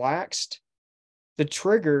gets relaxed, the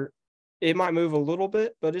trigger, it might move a little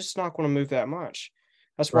bit, but it's not going to move that much.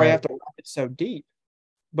 That's why you have to lock it so deep.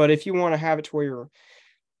 But if you want to have it to where you're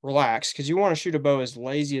relaxed, because you want to shoot a bow as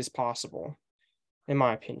lazy as possible, in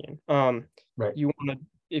my opinion.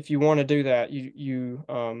 If you want to do that, you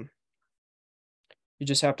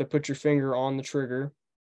just have to put your finger on the trigger,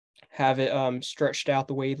 have it stretched out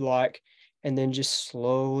the way you'd like, and then just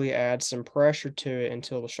slowly add some pressure to it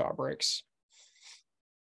until the shot breaks.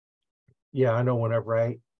 Yeah, I know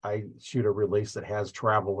whenever I shoot a release that has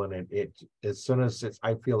travel in it, as soon as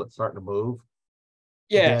I feel it starting to move,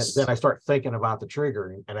 yes, then I start thinking about the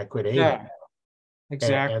trigger, and I quit aiming. Yeah,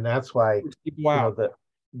 exactly. And that's why Wow.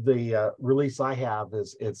 The release I have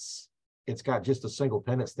is it's got just a single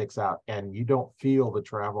pin that sticks out, and you don't feel the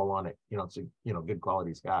travel on it. It's a good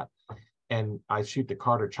quality Scott. and I shoot the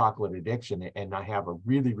Carter Chocolate Addiction, and I have a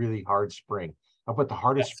really, really hard spring. I put the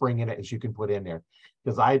hardest spring in it as you can put in there,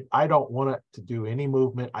 because I don't want it to do any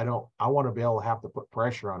movement. I want to be able to have to put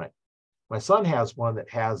pressure on it. My son has one that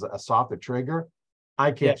has a softer trigger.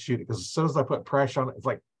 I can't shoot it because as soon as I put pressure on it, it's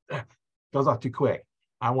like goes off too quick.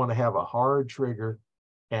 I want to have a hard trigger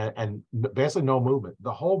and basically no movement.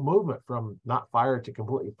 The whole movement from not fired to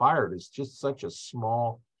completely fired is just such a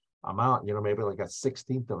small amount, maybe like a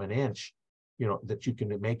 1/16 of an inch, that you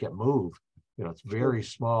can make it move. It's very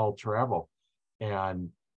small travel. And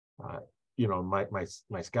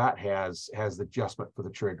my Scott has the adjustment for the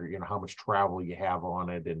trigger, how much travel you have on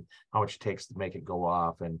it and how much it takes to make it go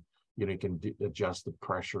off. And you can adjust the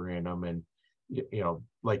pressure in them. And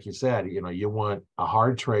like you said, you want a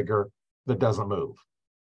hard trigger that doesn't move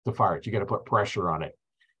to fire it. You got to put pressure on it.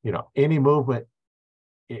 Any movement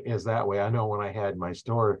is that way. I know when I had my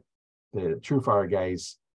store, the TrueFire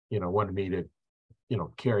guys, wanted me to,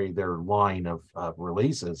 carry their line of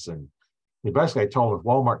releases. And basically I told them if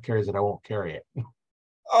Walmart carries it, I won't carry it.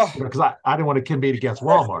 Because I didn't want to compete against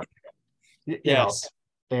Walmart. Yes.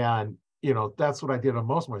 And, that's what I did on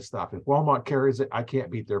most of my stuff. If Walmart carries it, I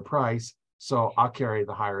can't beat their price. So I'll carry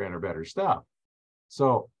the higher end or better stuff.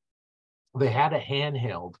 So they had a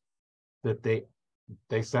handheld that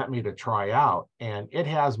they sent me to try out, and it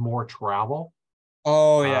has more travel.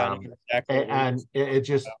 Oh yeah, exactly. And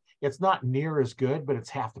it's not near as good, but it's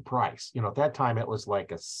half the price. At that time it was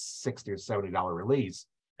like a $60 or $70 release.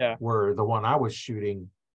 Yeah. Where the one I was shooting,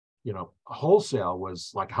 wholesale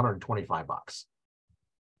was like $125.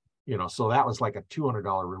 So that was like a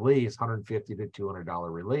 $200 release, $150 to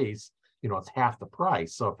 $200 release. It's half the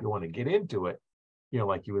price. So if you want to get into it,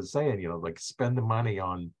 like you were saying, like spend the money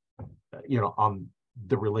on, on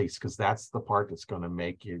the release, because that's the part that's going to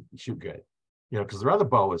make you shoot good. Because the other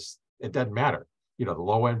bow it doesn't matter. The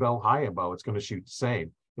low end bow, high end bow, it's going to shoot the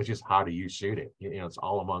same. It's just how do you shoot it? It's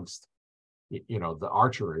all amongst, the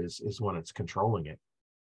archer is when it's controlling it.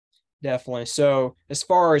 Definitely. So as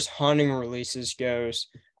far as hunting releases goes,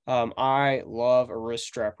 I love a wrist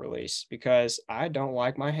strap release because I don't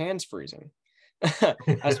like my hands freezing.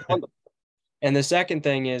 That's one. And the second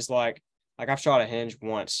thing is like I've shot a hinge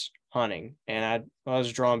once hunting, and I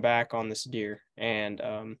was drawn back on this deer, and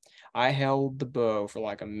I held the bow for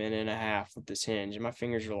like a minute and a half with this hinge, and my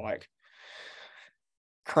fingers were like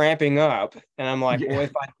cramping up, and I'm like, well,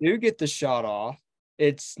 if I do get the shot off,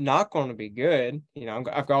 it's not going to be good. I've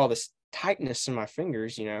got all this tightness in my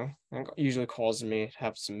fingers, and it usually causes me to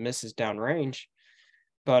have some misses downrange.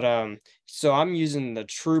 But so I'm using the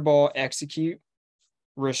TrueBall Execute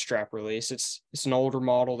wrist strap release. It's an older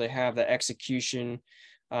model. They have the execution.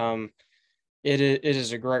 It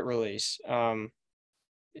is a great release.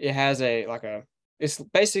 It has it's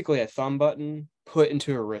basically a thumb button put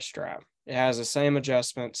into a wrist strap. It has the same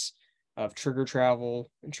adjustments of trigger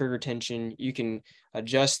travel and trigger tension. You can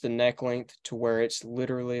adjust the neck length to where it's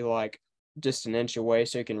literally like just an inch away,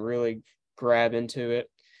 so you can really grab into it.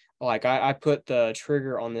 Like I put the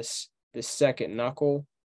trigger on this second knuckle,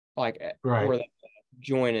 like right where the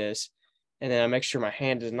joint is, and then I make sure my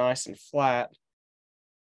hand is nice and flat,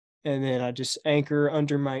 and then I just anchor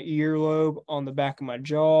under my earlobe on the back of my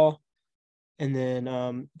jaw, and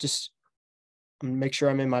then just make sure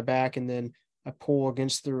I'm in my back, and then I pull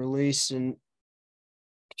against the release and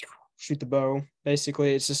shoot the bow.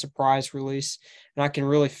 Basically, it's a surprise release, and I can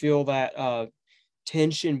really feel that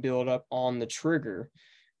tension build up on the trigger.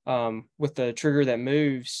 With the trigger that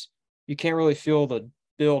moves, you can't really feel the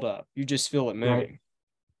build up. You just feel it moving. Right.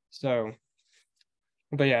 So,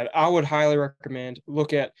 but yeah, I would highly recommend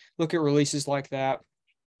look at releases like that.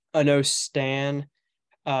 I know Stan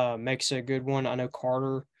makes a good one. I know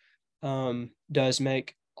Carter does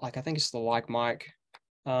make, like, I think it's the Like Mike,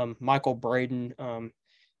 Michael Braden.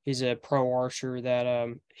 He's a pro archer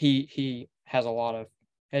that he has a lot of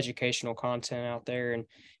educational content out there, and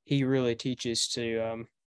he really teaches to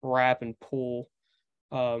wrap and pull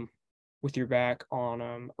with your back on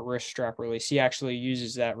a wrist strap release. He actually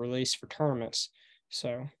uses that release for tournaments.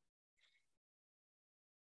 So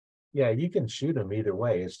yeah, you can shoot them either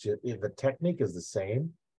way. It's just the technique is the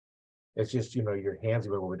same. It's just your hands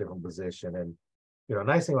are in a different position. And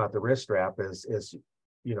nice thing about the wrist strap is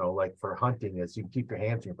like for hunting, is you keep your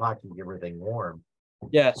hands in your pocket and keep everything warm.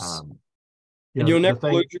 Yes. And you'll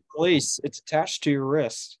never lose your release. It's attached to your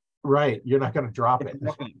wrist. Right. You're not going to drop it.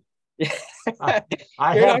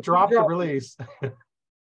 I have dropped the release.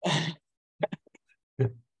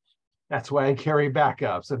 That's why I carry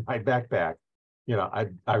backups in my backpack.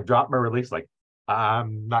 I've dropped my release, like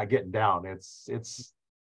I'm not getting down. It's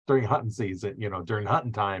during hunting season, during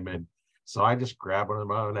hunting time. And So I just grab one of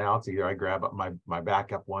my own. Either I grab up my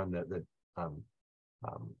backup one, the um,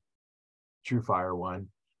 TrueFire one,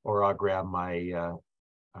 or I'll grab my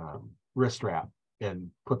wrist strap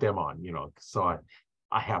and put them on. So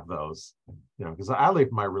I have those. Because I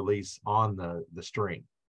leave my release on the string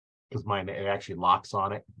because mine it actually locks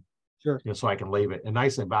on it. Sure. So I can leave it. And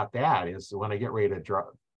nice thing about that is when I get ready to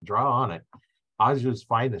draw on it, I just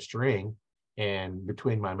find the string, and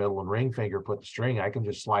between my middle and ring finger, put the string. I can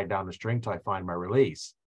just slide down the string till I find my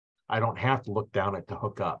release. I don't have to look down it to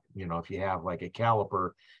hook up. If you have like a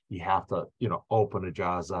caliper, you have to, open the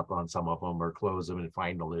jaws up on some of them or close them and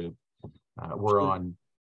find the loop. We're Sure.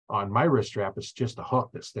 on my wrist strap, it's just a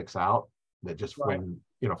hook that sticks out that just Right.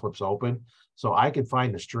 flips open. So I can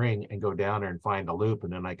find the string and go down there and find the loop,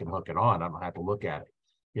 and then I can hook it on. I don't have to look at it.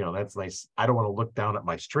 That's nice. I don't want to look down at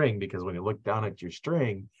my string, because when you look down at your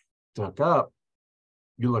string to hook up,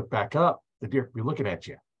 you look back up, the deer will be looking at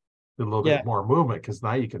you. A little Yeah. bit more movement, because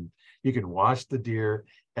now you can watch the deer,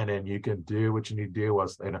 and then you can do what you need to do.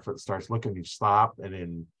 And if it starts looking, you stop, and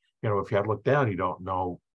then if you had to look down, you don't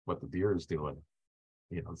know what the deer is doing.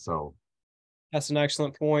 So That's an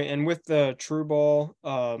excellent point. And with the True Ball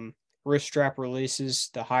wrist strap releases,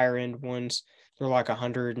 the higher end ones, they're like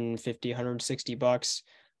 150, 160 bucks.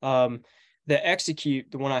 The Execute,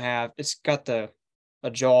 the one I have, it's got a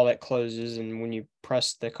jaw that closes, and when you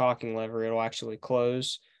press the cocking lever, it'll actually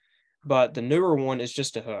close. But the newer one is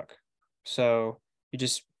just a hook. So you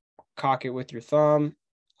just cock it with your thumb,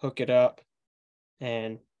 hook it up,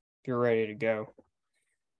 and you're ready to go.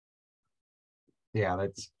 yeah,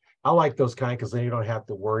 I like those kind, because then you don't have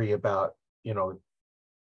to worry about,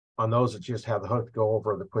 on those that just have the hook go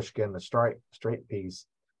over the push again, the straight piece.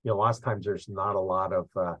 Lots of times there's not a lot of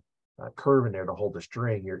curve in there to hold the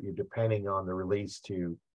string. You're depending on the release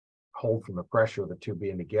to hold from the pressure of the two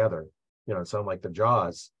being together. Some like the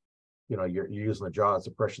jaws, you're using the jaws,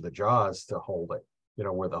 the pressure of the jaws to hold it.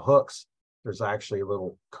 Where the hooks, there's actually a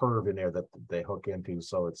little curve in there that they hook into,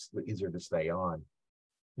 so it's easier to stay on.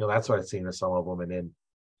 That's what I've seen with some of them.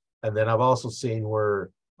 And then I've also seen where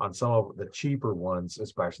on some of the cheaper ones,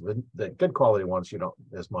 especially the good quality ones, you don't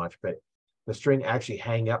as much, but the string actually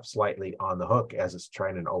hang up slightly on the hook as it's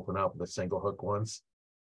trying to open up. The single hook ones,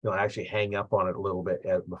 actually hang up on it a little bit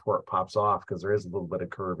before it pops off, because there is a little bit of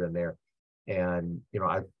curve in there. And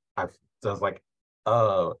I've I was like,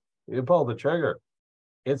 oh, you pull the trigger,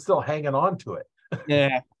 it's still hanging on to it.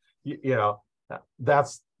 Yeah.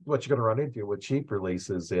 That's what you're going to run into with cheap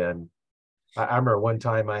releases. And I remember one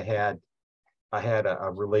time I had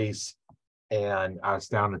a release, and I was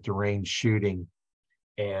down at the range shooting,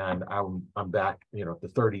 and I'm back, the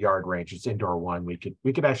 30-yard range. It's indoor one. We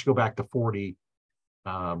could actually go back to 40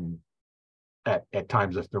 at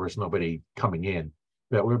times if there was nobody coming in.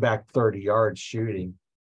 But we were back 30 yards shooting,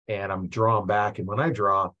 and I'm drawing back. And when I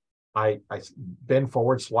draw, I bend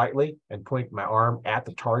forward slightly and point my arm at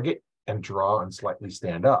the target and draw and slightly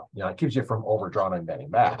stand up. It keeps you from overdrawing and bending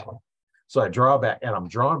back. So I draw back, and I'm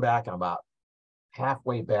drawing back, and I'm about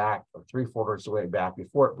halfway back or 3/4 of the way back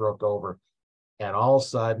before it broke over. And all of a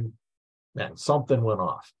sudden, man, something went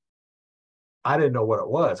off. I didn't know what it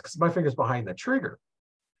was because my finger's behind the trigger.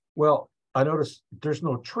 Well, I noticed there's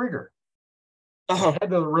no trigger. The Oh, head of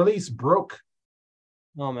the release broke.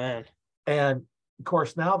 oh man. And of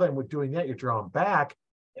course, now then with doing that, you're drawing back.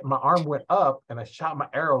 My arm went up, and I shot my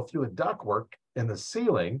arrow through the ductwork in the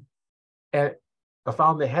ceiling, and I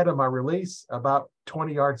found the head of my release about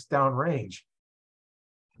 20 yards down range.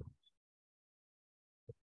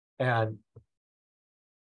 And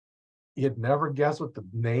you'd never guess what the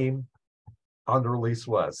name on the release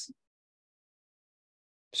was.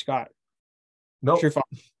 Scott. Nope. True Fire.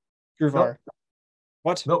 True Fire. Nope.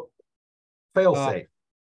 What? Nope. Fail safe.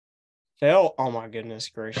 Fail. Oh my goodness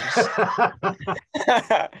gracious.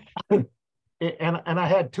 and I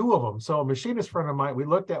had two of them. So a machinist friend of mine, we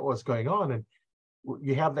looked at what's going on, and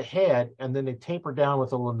you have the head, and then they taper down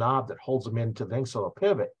with a little knob that holds them into things, so a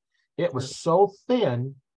pivot. It was so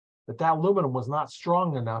thin that aluminum was not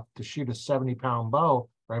strong enough to shoot a 70-pound bow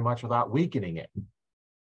very much without weakening it.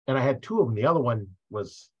 And I had two of them. The other one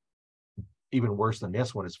was even worse than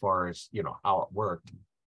this one as far as how it worked.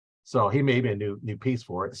 So he made me a new piece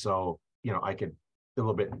for it, so I could a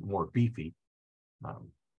little bit more beefy.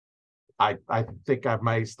 I think I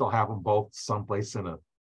might still have them both someplace in a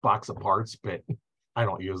box of parts, but I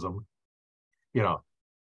don't use them.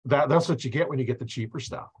 That's what you get when you get the cheaper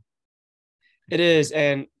stuff. It is.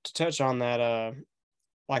 And to touch on that,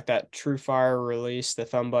 like that True Fire release, the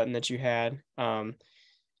thumb button that you had,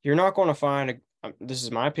 you're not going to find this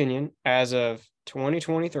is my opinion, as of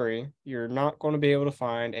 2023, you're not going to be able to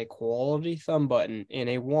find a quality thumb button in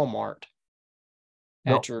a Walmart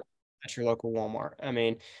at Nope. your local Walmart. I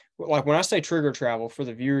mean, like when I say trigger travel, for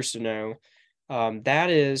the viewers to know, that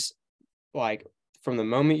is like from the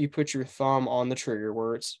moment you put your thumb on the trigger,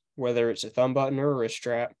 whether it's a thumb button or a wrist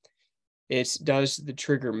strap, it's does the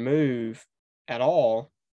trigger move at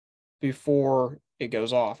all before it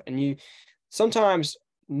goes off. And you sometimes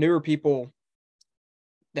newer people,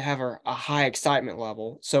 they have a high excitement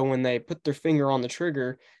level. So when they put their finger on the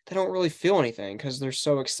trigger, they don't really feel anything because they're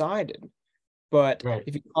so excited. But Right.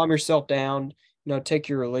 if you calm yourself down, take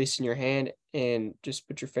your release in your hand and just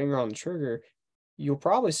put your finger on the trigger, you'll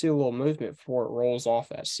probably see a little movement before it rolls off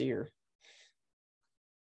that sear.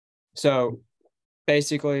 So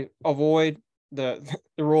basically, avoid the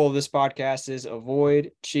the rule of this podcast is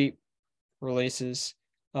avoid cheap releases.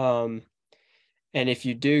 Um, and if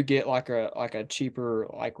you do get like a cheaper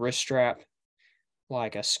like wrist strap,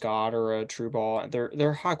 like a Scott or a True Ball,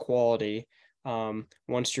 they're high quality.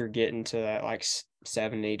 Once you're getting to that like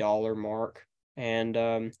 $70 mark,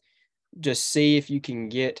 and just see if you can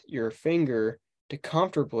get your finger to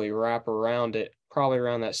comfortably wrap around it, probably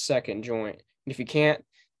around that second joint. And if you can't,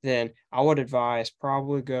 then I would advise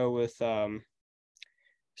probably go with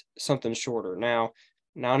something shorter. Now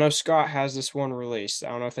I know Scott has this one release. I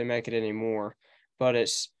don't know if they make it anymore, but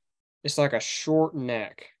it's like a short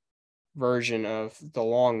neck version of the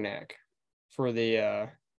long neck for the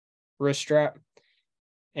wrist strap,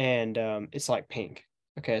 and it's like pink.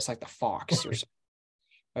 Okay, it's like the fox or something.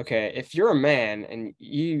 Okay, if you're a man and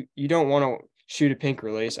you don't want to shoot a pink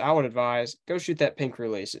release, I would advise go shoot that pink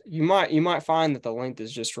release. You might find that the length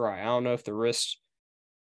is just right. I don't know if the wrist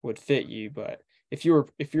would fit you, but if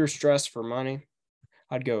you're stressed for money,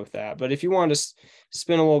 I'd go with that. But if you want to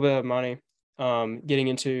spend a little bit of money, getting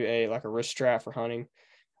into a wrist strap for hunting,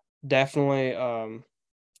 definitely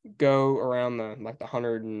go around the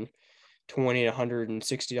 $120 to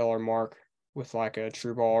 $160 mark with like a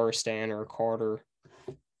True Ball or a Stan or a Carter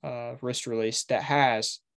wrist release that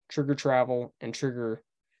has trigger travel and trigger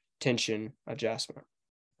tension adjustment.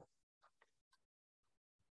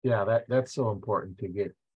 Yeah, that's so important to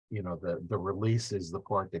get, the release is the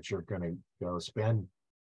part that you're going to go spend.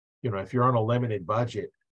 If you're on a limited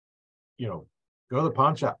budget, go to the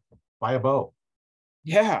pawn shop, buy a bow.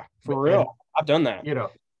 Yeah, for And, real. I've done that.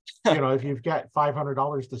 if you've got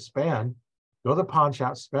 $500 to spend, go to the pawn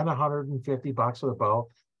shop, spend $150 with a bow,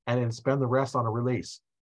 and then spend the rest on a release.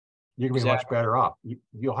 You're gonna be much Exactly. better off.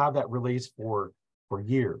 You'll have that release for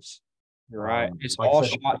years. You're right. It's Like I all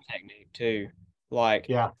said, shot technique too. Like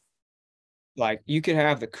yeah, like you could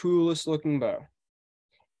have the coolest looking bow,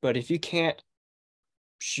 but if you can't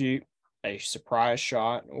shoot a surprise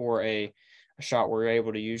shot or a shot where you're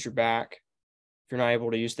able to use your back, if you're not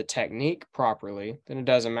able to use the technique properly, then it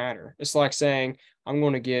doesn't matter. It's like saying, I'm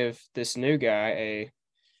going to give this new guy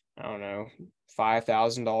I don't know,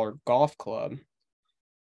 $5,000 golf club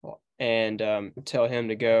and tell him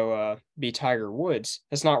to go be Tiger Woods.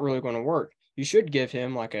 That's not really going to work. You should give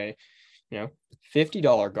him like a,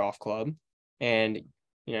 $50 golf club. And,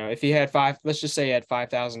 if he had let's just say he had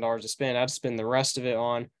 $5,000 to spend, I'd spend the rest of it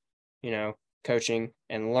on, coaching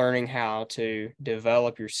and learning how to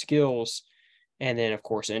develop your skills. And then, of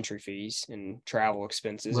course, entry fees and travel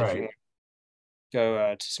expenses if you right. want to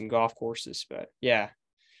go to some golf courses. But yeah.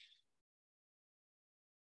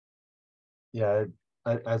 Yeah,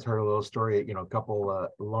 I've heard a little story. A couple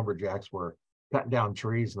lumberjacks were cutting down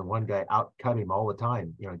trees, and the one guy out cut him all the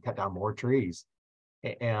time. Cut down more trees,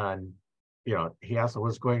 and he asked him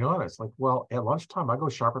what's going on. It's like, well, at lunchtime I go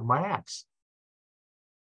sharpen my axe.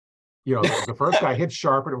 The first guy had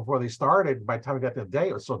sharpened it before they started. By the time we got to the day,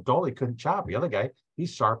 it was so dull he couldn't chop. The other guy,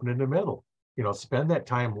 he's sharpened in the middle. Spend that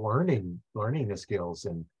time learning the skills,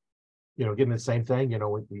 and getting the same thing.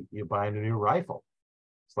 When you buying a new rifle,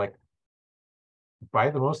 it's like buy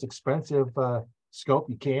the most expensive scope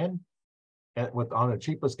you can on the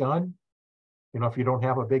cheapest gun. If you don't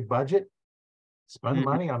have a big budget, spend the Mhm.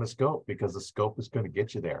 money on the scope, because the scope is going to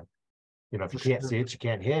get you there. If For you can't sure. see it, you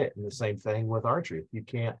can't hit it. And the same thing with archery. If you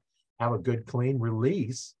can't have a good, clean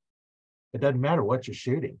release, it doesn't matter what you're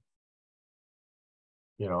shooting.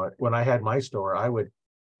 When I had my store, I would,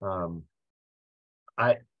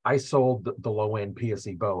 I sold the low end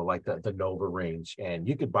PSE bow, like the Nova range, and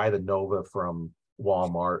you could buy the Nova from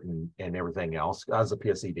Walmart and everything else. I was a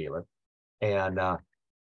PSE dealer, and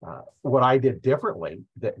what I did differently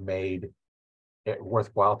that made it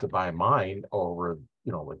worthwhile to buy mine over,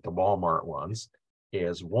 like the Walmart ones,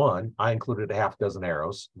 is one, I included a half dozen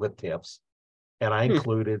arrows with tips, and I Hmm.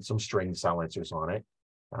 included some string silencers on it.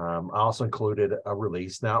 I also included a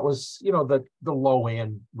release. Now it was, the low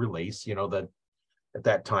end release, that at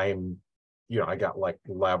that time, I got like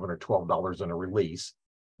 $11 or $12 in a release.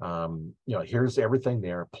 Here's everything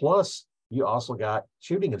there. Plus, you also got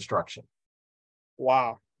shooting instruction.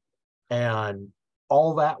 Wow. And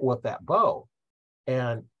all that with that bow.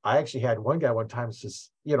 And I actually had one guy one time says,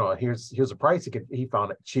 here's a price. He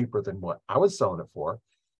found it cheaper than what I was selling it for.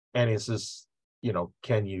 And he says,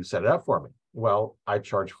 can you set it up for me? Well, I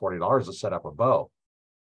charge $40 to set up a bow.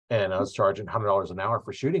 And I was charging $100 an hour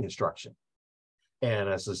for shooting instruction. And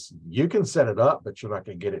I says, you can set it up, but you're not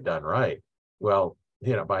going to get it done right. Well,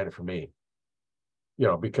 you're not buying it from me,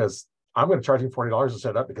 because I'm going to charge him $40 to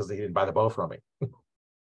set it up because he didn't buy the bow from me.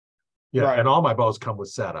 Right. And all my bows come with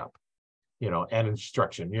setup, and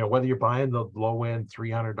instruction. Whether you're buying the low end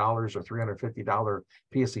 $300 or $350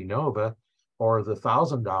 PSE Nova or the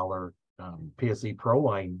 $1,000 PSE Pro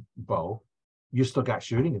Line bow, you still got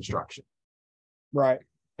shooting instruction. Right.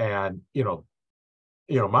 And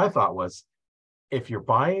my thought was, if you're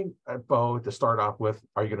buying a bow to start off with,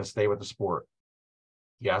 are you going to stay with the sport?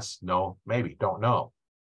 Yes, no, maybe, don't know.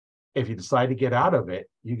 If you decide to get out of it,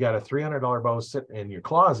 you got a $300 bow sitting in your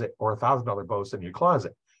closet or a $1,000 bow sitting in your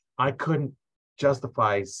closet. I couldn't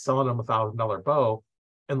justify selling them a $1,000 bow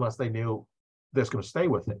unless they knew they're going to stay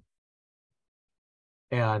with it.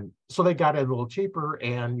 And so they got it a little cheaper.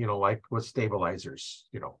 And, like with stabilizers,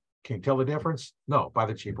 can you tell the difference? No, buy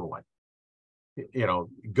the cheaper one.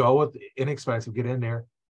 Go with inexpensive, get in there.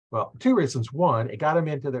 Well, two reasons. One, it got them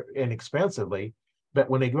into their inexpensively, but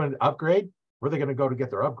when they go into upgrade, where are they going to go to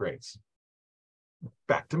get their upgrades?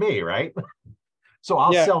 Back to me, right? So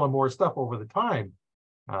I'll sell them more stuff over the time.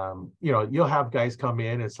 You'll have guys come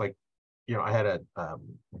in. It's like, I had a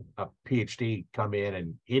PhD come in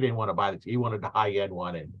and he didn't want to buy he wanted the high end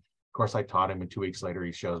one. And of course I taught him, and 2 weeks later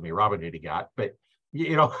he shows me Robinhood he got. But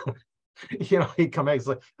he come in, he's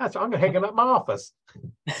like, I'm gonna hang it up in my office.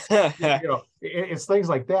 It's things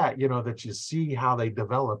like that, that you see how they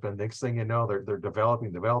develop, and next thing you know, they're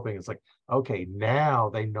developing. It's like, okay, now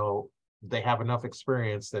they know, they have enough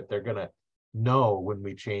experience that they're gonna know when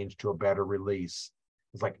we change to a better release.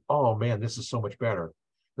 It's like, oh man, this is so much better.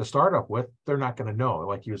 To start off with, they're not going to know,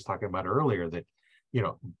 like you was talking about earlier, that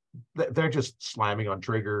they're just slamming on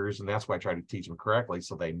triggers, and that's why I tried to teach them correctly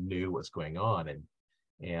so they knew what's going on.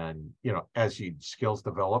 And as your skills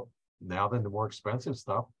develop, now then the more expensive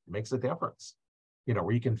stuff makes a difference,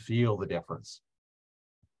 where you can feel the difference.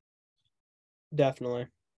 Definitely.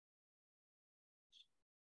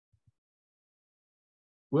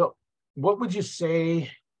 Well, what would you say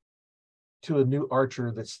to a new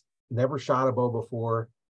archer that's never shot a bow before,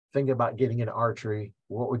 thinking about getting into archery?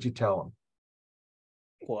 What would you tell them?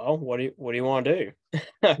 Well, what do you want to do?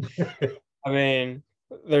 I mean,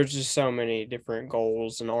 there's just so many different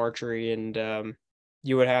goals in archery, and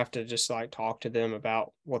you would have to just like talk to them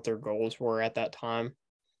about what their goals were at that time.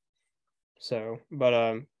 So,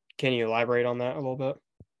 but can you elaborate on that a little bit?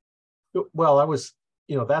 Well,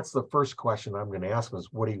 that's the first question I'm going to ask was,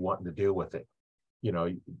 what are you wanting to do with it?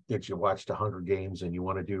 Did you watch the Hunger Games and you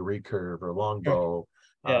want to do recurve or longbow?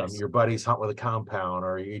 Yes. Your buddies hunt with a compound,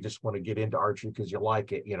 or you just want to get into archery because you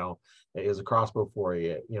like it, is a crossbow for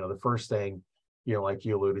you. The first thing, like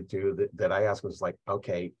you alluded to, that I asked was like,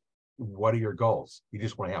 okay, what are your goals? You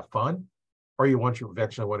just want to have fun, or you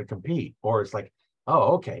eventually want to compete? Or it's like,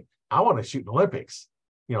 oh, okay, I want to shoot in Olympics.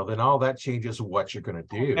 Then all that changes what you're going to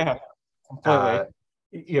do. Yeah, completely.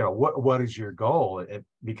 What is your goal?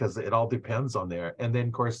 Because it all depends on there. And then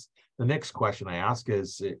of course the next question I ask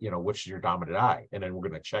is, which is your dominant eye? And then we're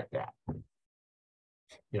going to check that,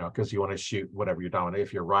 because you want to shoot whatever you're dominant.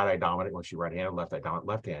 If you're right eye dominant, once you're right-handed, left eye dominant,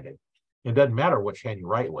 left-handed. It doesn't matter which hand you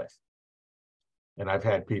write with. And I've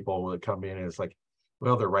had people that come in and it's like,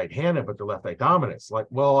 well, they're right-handed, but they're left eye dominant. It's like,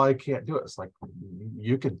 well, I can't do it. It's like,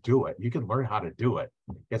 you can do it. You can learn how to do it.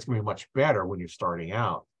 It's going to be much better when you're starting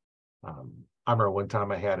out. I remember one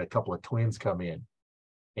time I had a couple of twins come in,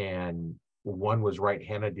 and one was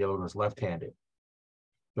right-handed, the other one was left-handed.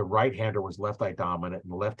 The right-hander was left eye dominant,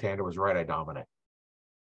 and the left-hander was right eye dominant.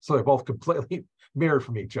 So they're both completely mirrored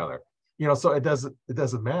from each other. So it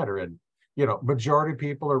doesn't matter. And majority of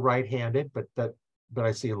people are right-handed, but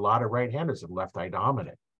I see a lot of right-handers and left eye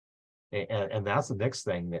dominant, and that's the next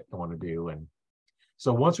thing that I want to do. And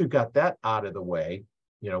so once we've got that out of the way,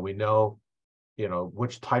 we know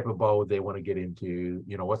which type of bow they want to get into,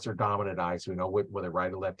 what's their dominant eye, so we know whether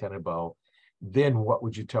right or left-handed bow. Then what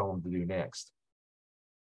would you tell them to do next?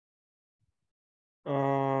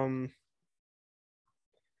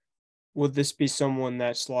 Would this be someone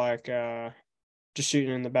that's like just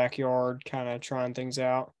shooting in the backyard, kind of trying things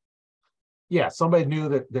out? Yeah, somebody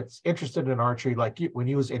new that's interested in archery, like you, when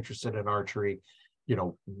you was interested in archery,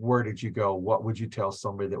 where did you go? What would you tell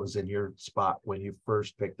somebody that was in your spot when you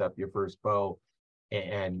first picked up your first bow,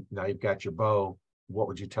 and now you've got your bow? What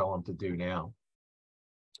would you tell them to do now?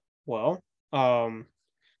 Well,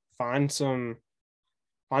 find some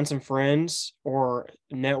find some friends or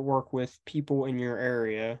network with people in your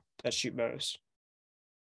area that shoot bows,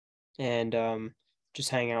 and just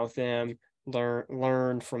hang out with them,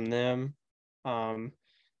 learn from them, um,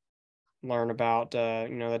 learn about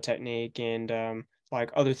the technique and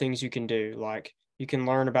like other things you can do. Like you can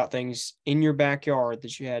learn about things in your backyard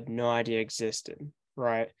that you had no idea existed,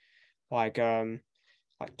 right? Like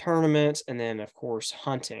like tournaments, and then of course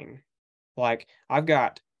hunting. Like I've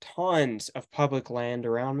got tons of public land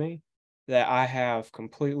around me that I've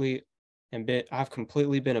completely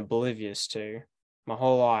been oblivious to my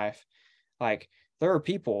whole life. Like there are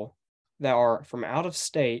people that are from out of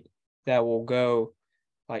state that will go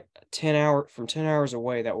like 10 hours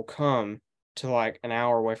away, that will come to like an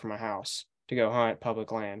hour away from my house to go hunt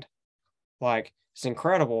public land. Like it's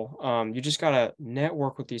incredible. You just gotta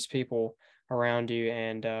network with these people around you,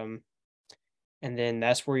 and then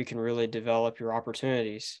that's where you can really develop your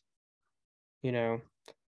opportunities. You know,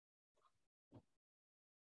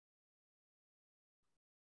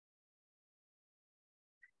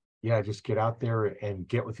 Yeah, just get out there and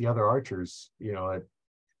get with the other archers.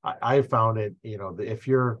 I found it, that if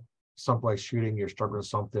you're someplace shooting, you're struggling with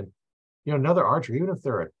something, another archer, even if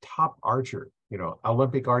they're a top archer,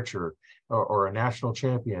 Olympic archer, or a national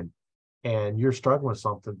champion, and you're struggling with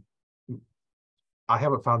something, I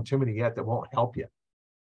haven't found too many yet that won't help you.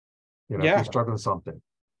 If yeah, you're struggling with something,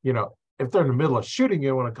 if they're in the middle of shooting,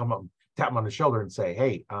 you want to come up and tap them on the shoulder and say,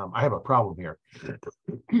 hey, I have a problem here.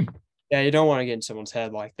 yeah. You don't want to get in someone's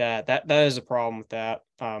head like that. That is a problem with that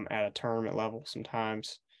at a tournament level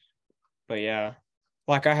sometimes. But yeah,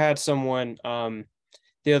 like I had someone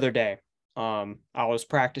the other day. I was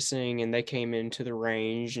practicing and they came into the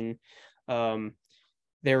range, and um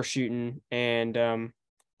they were shooting, and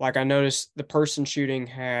like I noticed the person shooting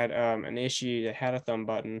had an issue. They had a thumb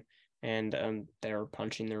button, and they were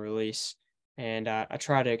punching the release. And I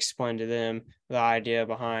try to explain to them the idea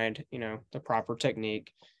behind the proper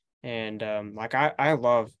technique, and like I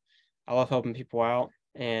love helping people out,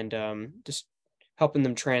 and just helping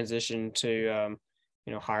them transition to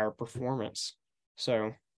higher performance.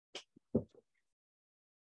 So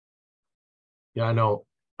Yeah, I know.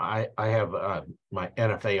 I have my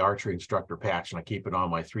NFA archery instructor patch, and I keep it on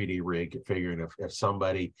my 3D rig, figuring if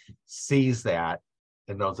somebody sees that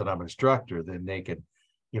and knows that I'm an instructor, then they could,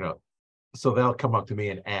 you know, so they'll come up to me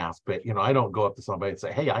and ask. But I don't go up to somebody and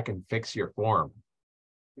say, "Hey, I can fix your form."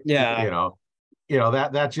 You, yeah, you know,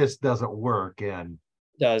 that just doesn't work. And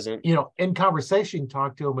doesn't. in conversation,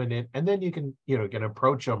 talk to them, and then you can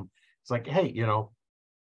approach them. It's like, hey,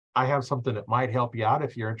 I have something that might help you out.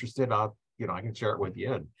 If you're interested, I can share it with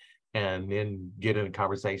you, and then get in a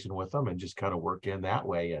conversation with them and just kind of work in that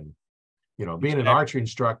way. And, being an Exactly. archery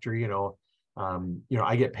instructor,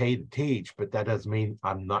 I get paid to teach, but that doesn't mean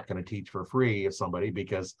I'm not going to teach for free of somebody,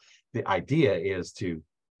 because the idea is to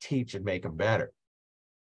teach and make them better.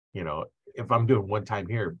 If I'm doing one time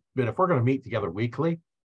here, but if we're going to meet together weekly,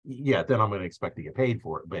 yeah, then I'm going to expect to get paid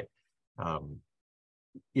for it. But, um,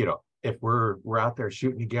 if we're out there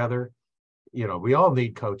shooting together, we all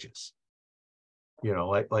need coaches.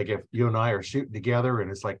 Like if you and I are shooting together and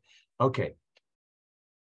it's like, okay,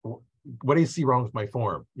 what do you see wrong with my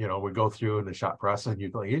form? We go through in the shot process, and you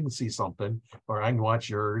can see something, or I can watch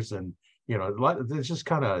yours, and it's just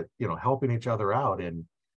kind of helping each other out. And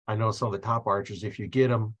I know some of the top archers, if you get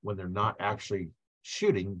them when they're not actually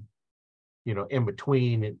shooting, in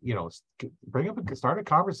between, and bring up and start a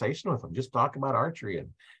conversation with them, just talk about archery, and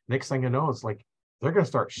next thing you know, it's like they're going to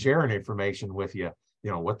start sharing information with you,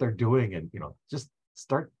 what they're doing, and just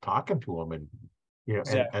start talking to them. And and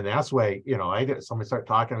Exactly. that's way, I get somebody start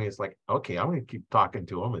talking to me, it's like, okay, I'm going to keep talking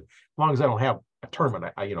to them, and as long as I don't have a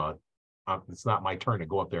tournament, it's not my turn to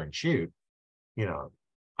go up there and shoot. you know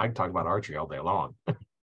I can talk about archery all day long.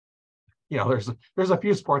 There's a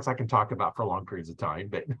few sports I can talk about for long periods of time,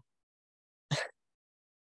 but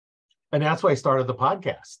and that's why I started the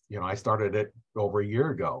podcast. I started it over a year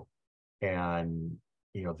ago, and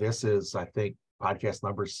this is, I think, podcast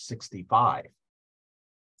number 65. So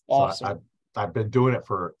Awesome. I've been doing it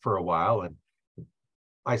for a while, and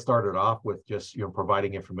I started off with just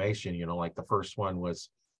providing information. Like the first one was,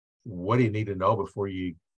 what do you need to know before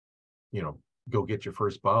you know go get your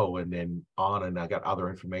first bow, and then on, and I got other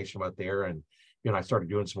information out there, and I started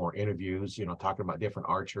doing some more interviews, talking about different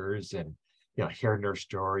archers, and hearing their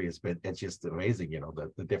story it's just amazing,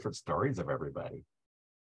 the different stories of everybody.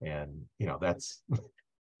 And that's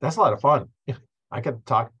that's a lot of fun. I could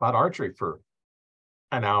talk about archery for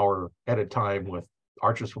an hour at a time with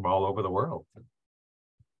archers from all over the world.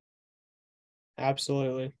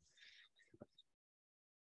 Absolutely.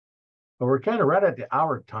 But we're kind of right at the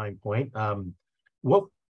hour time point.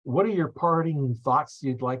 What are your parting thoughts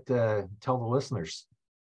you'd like to tell the listeners?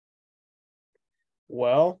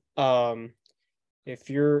 Well, if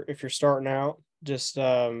you're starting out, just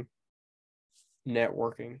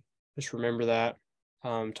networking. Just remember that.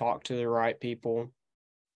 Talk to the right people,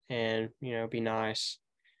 and be nice.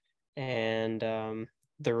 And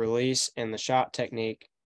the release and the shot technique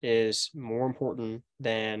is more important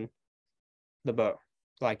than the bow.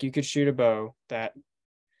 Like you could shoot a bow that,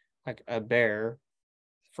 like a bear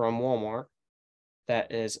from Walmart,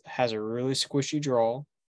 that has a really squishy draw,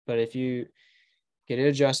 but if you get it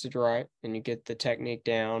adjusted right and you get the technique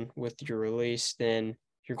down with your release, then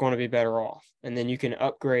you're going to be better off. And then you can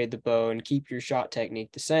upgrade the bow and keep your shot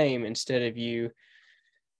technique the same instead of you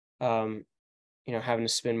having to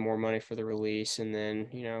spend more money for the release and then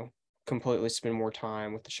completely spend more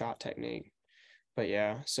time with the shot technique. But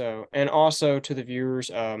yeah, so, and also to the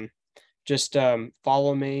viewers, just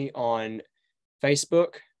follow me on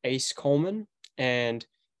Facebook, Ace Coleman, and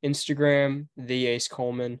Instagram, the Ace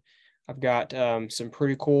Coleman. I've got some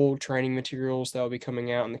pretty cool training materials that will be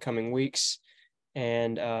coming out in the coming weeks,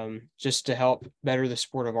 and just to help better the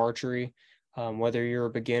sport of archery. Whether you're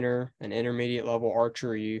a beginner, an intermediate level archer,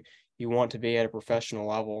 or you want to be at a professional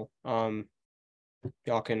level,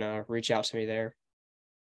 y'all can reach out to me there.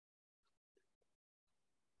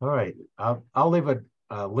 All right, I'll leave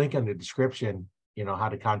a link in the description. How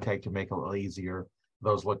to contact you, make it a little easier.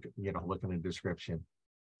 Those look in the description.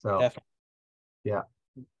 So Definitely. Yeah,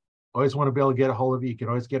 always want to be able to get a hold of you. You can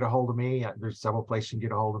always get a hold of me. There's several places you can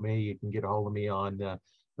get a hold of me. You can get a hold of me on the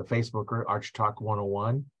Facebook group, Arch Talk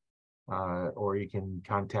 101, or you can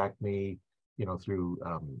contact me, through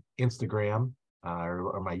Instagram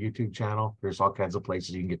or my YouTube channel. There's all kinds of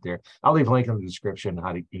places you can get there. I'll leave a link in the description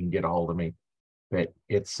how you can get a hold of me. But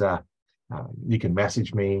it's you can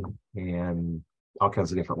message me and all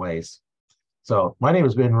kinds of different ways. So my name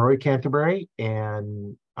has been Roy Canterbury,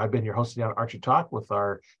 and I've been your host on Archer Talk with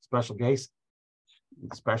our special guest,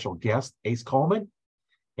 Ace Coleman,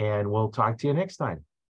 and we'll talk to you next time.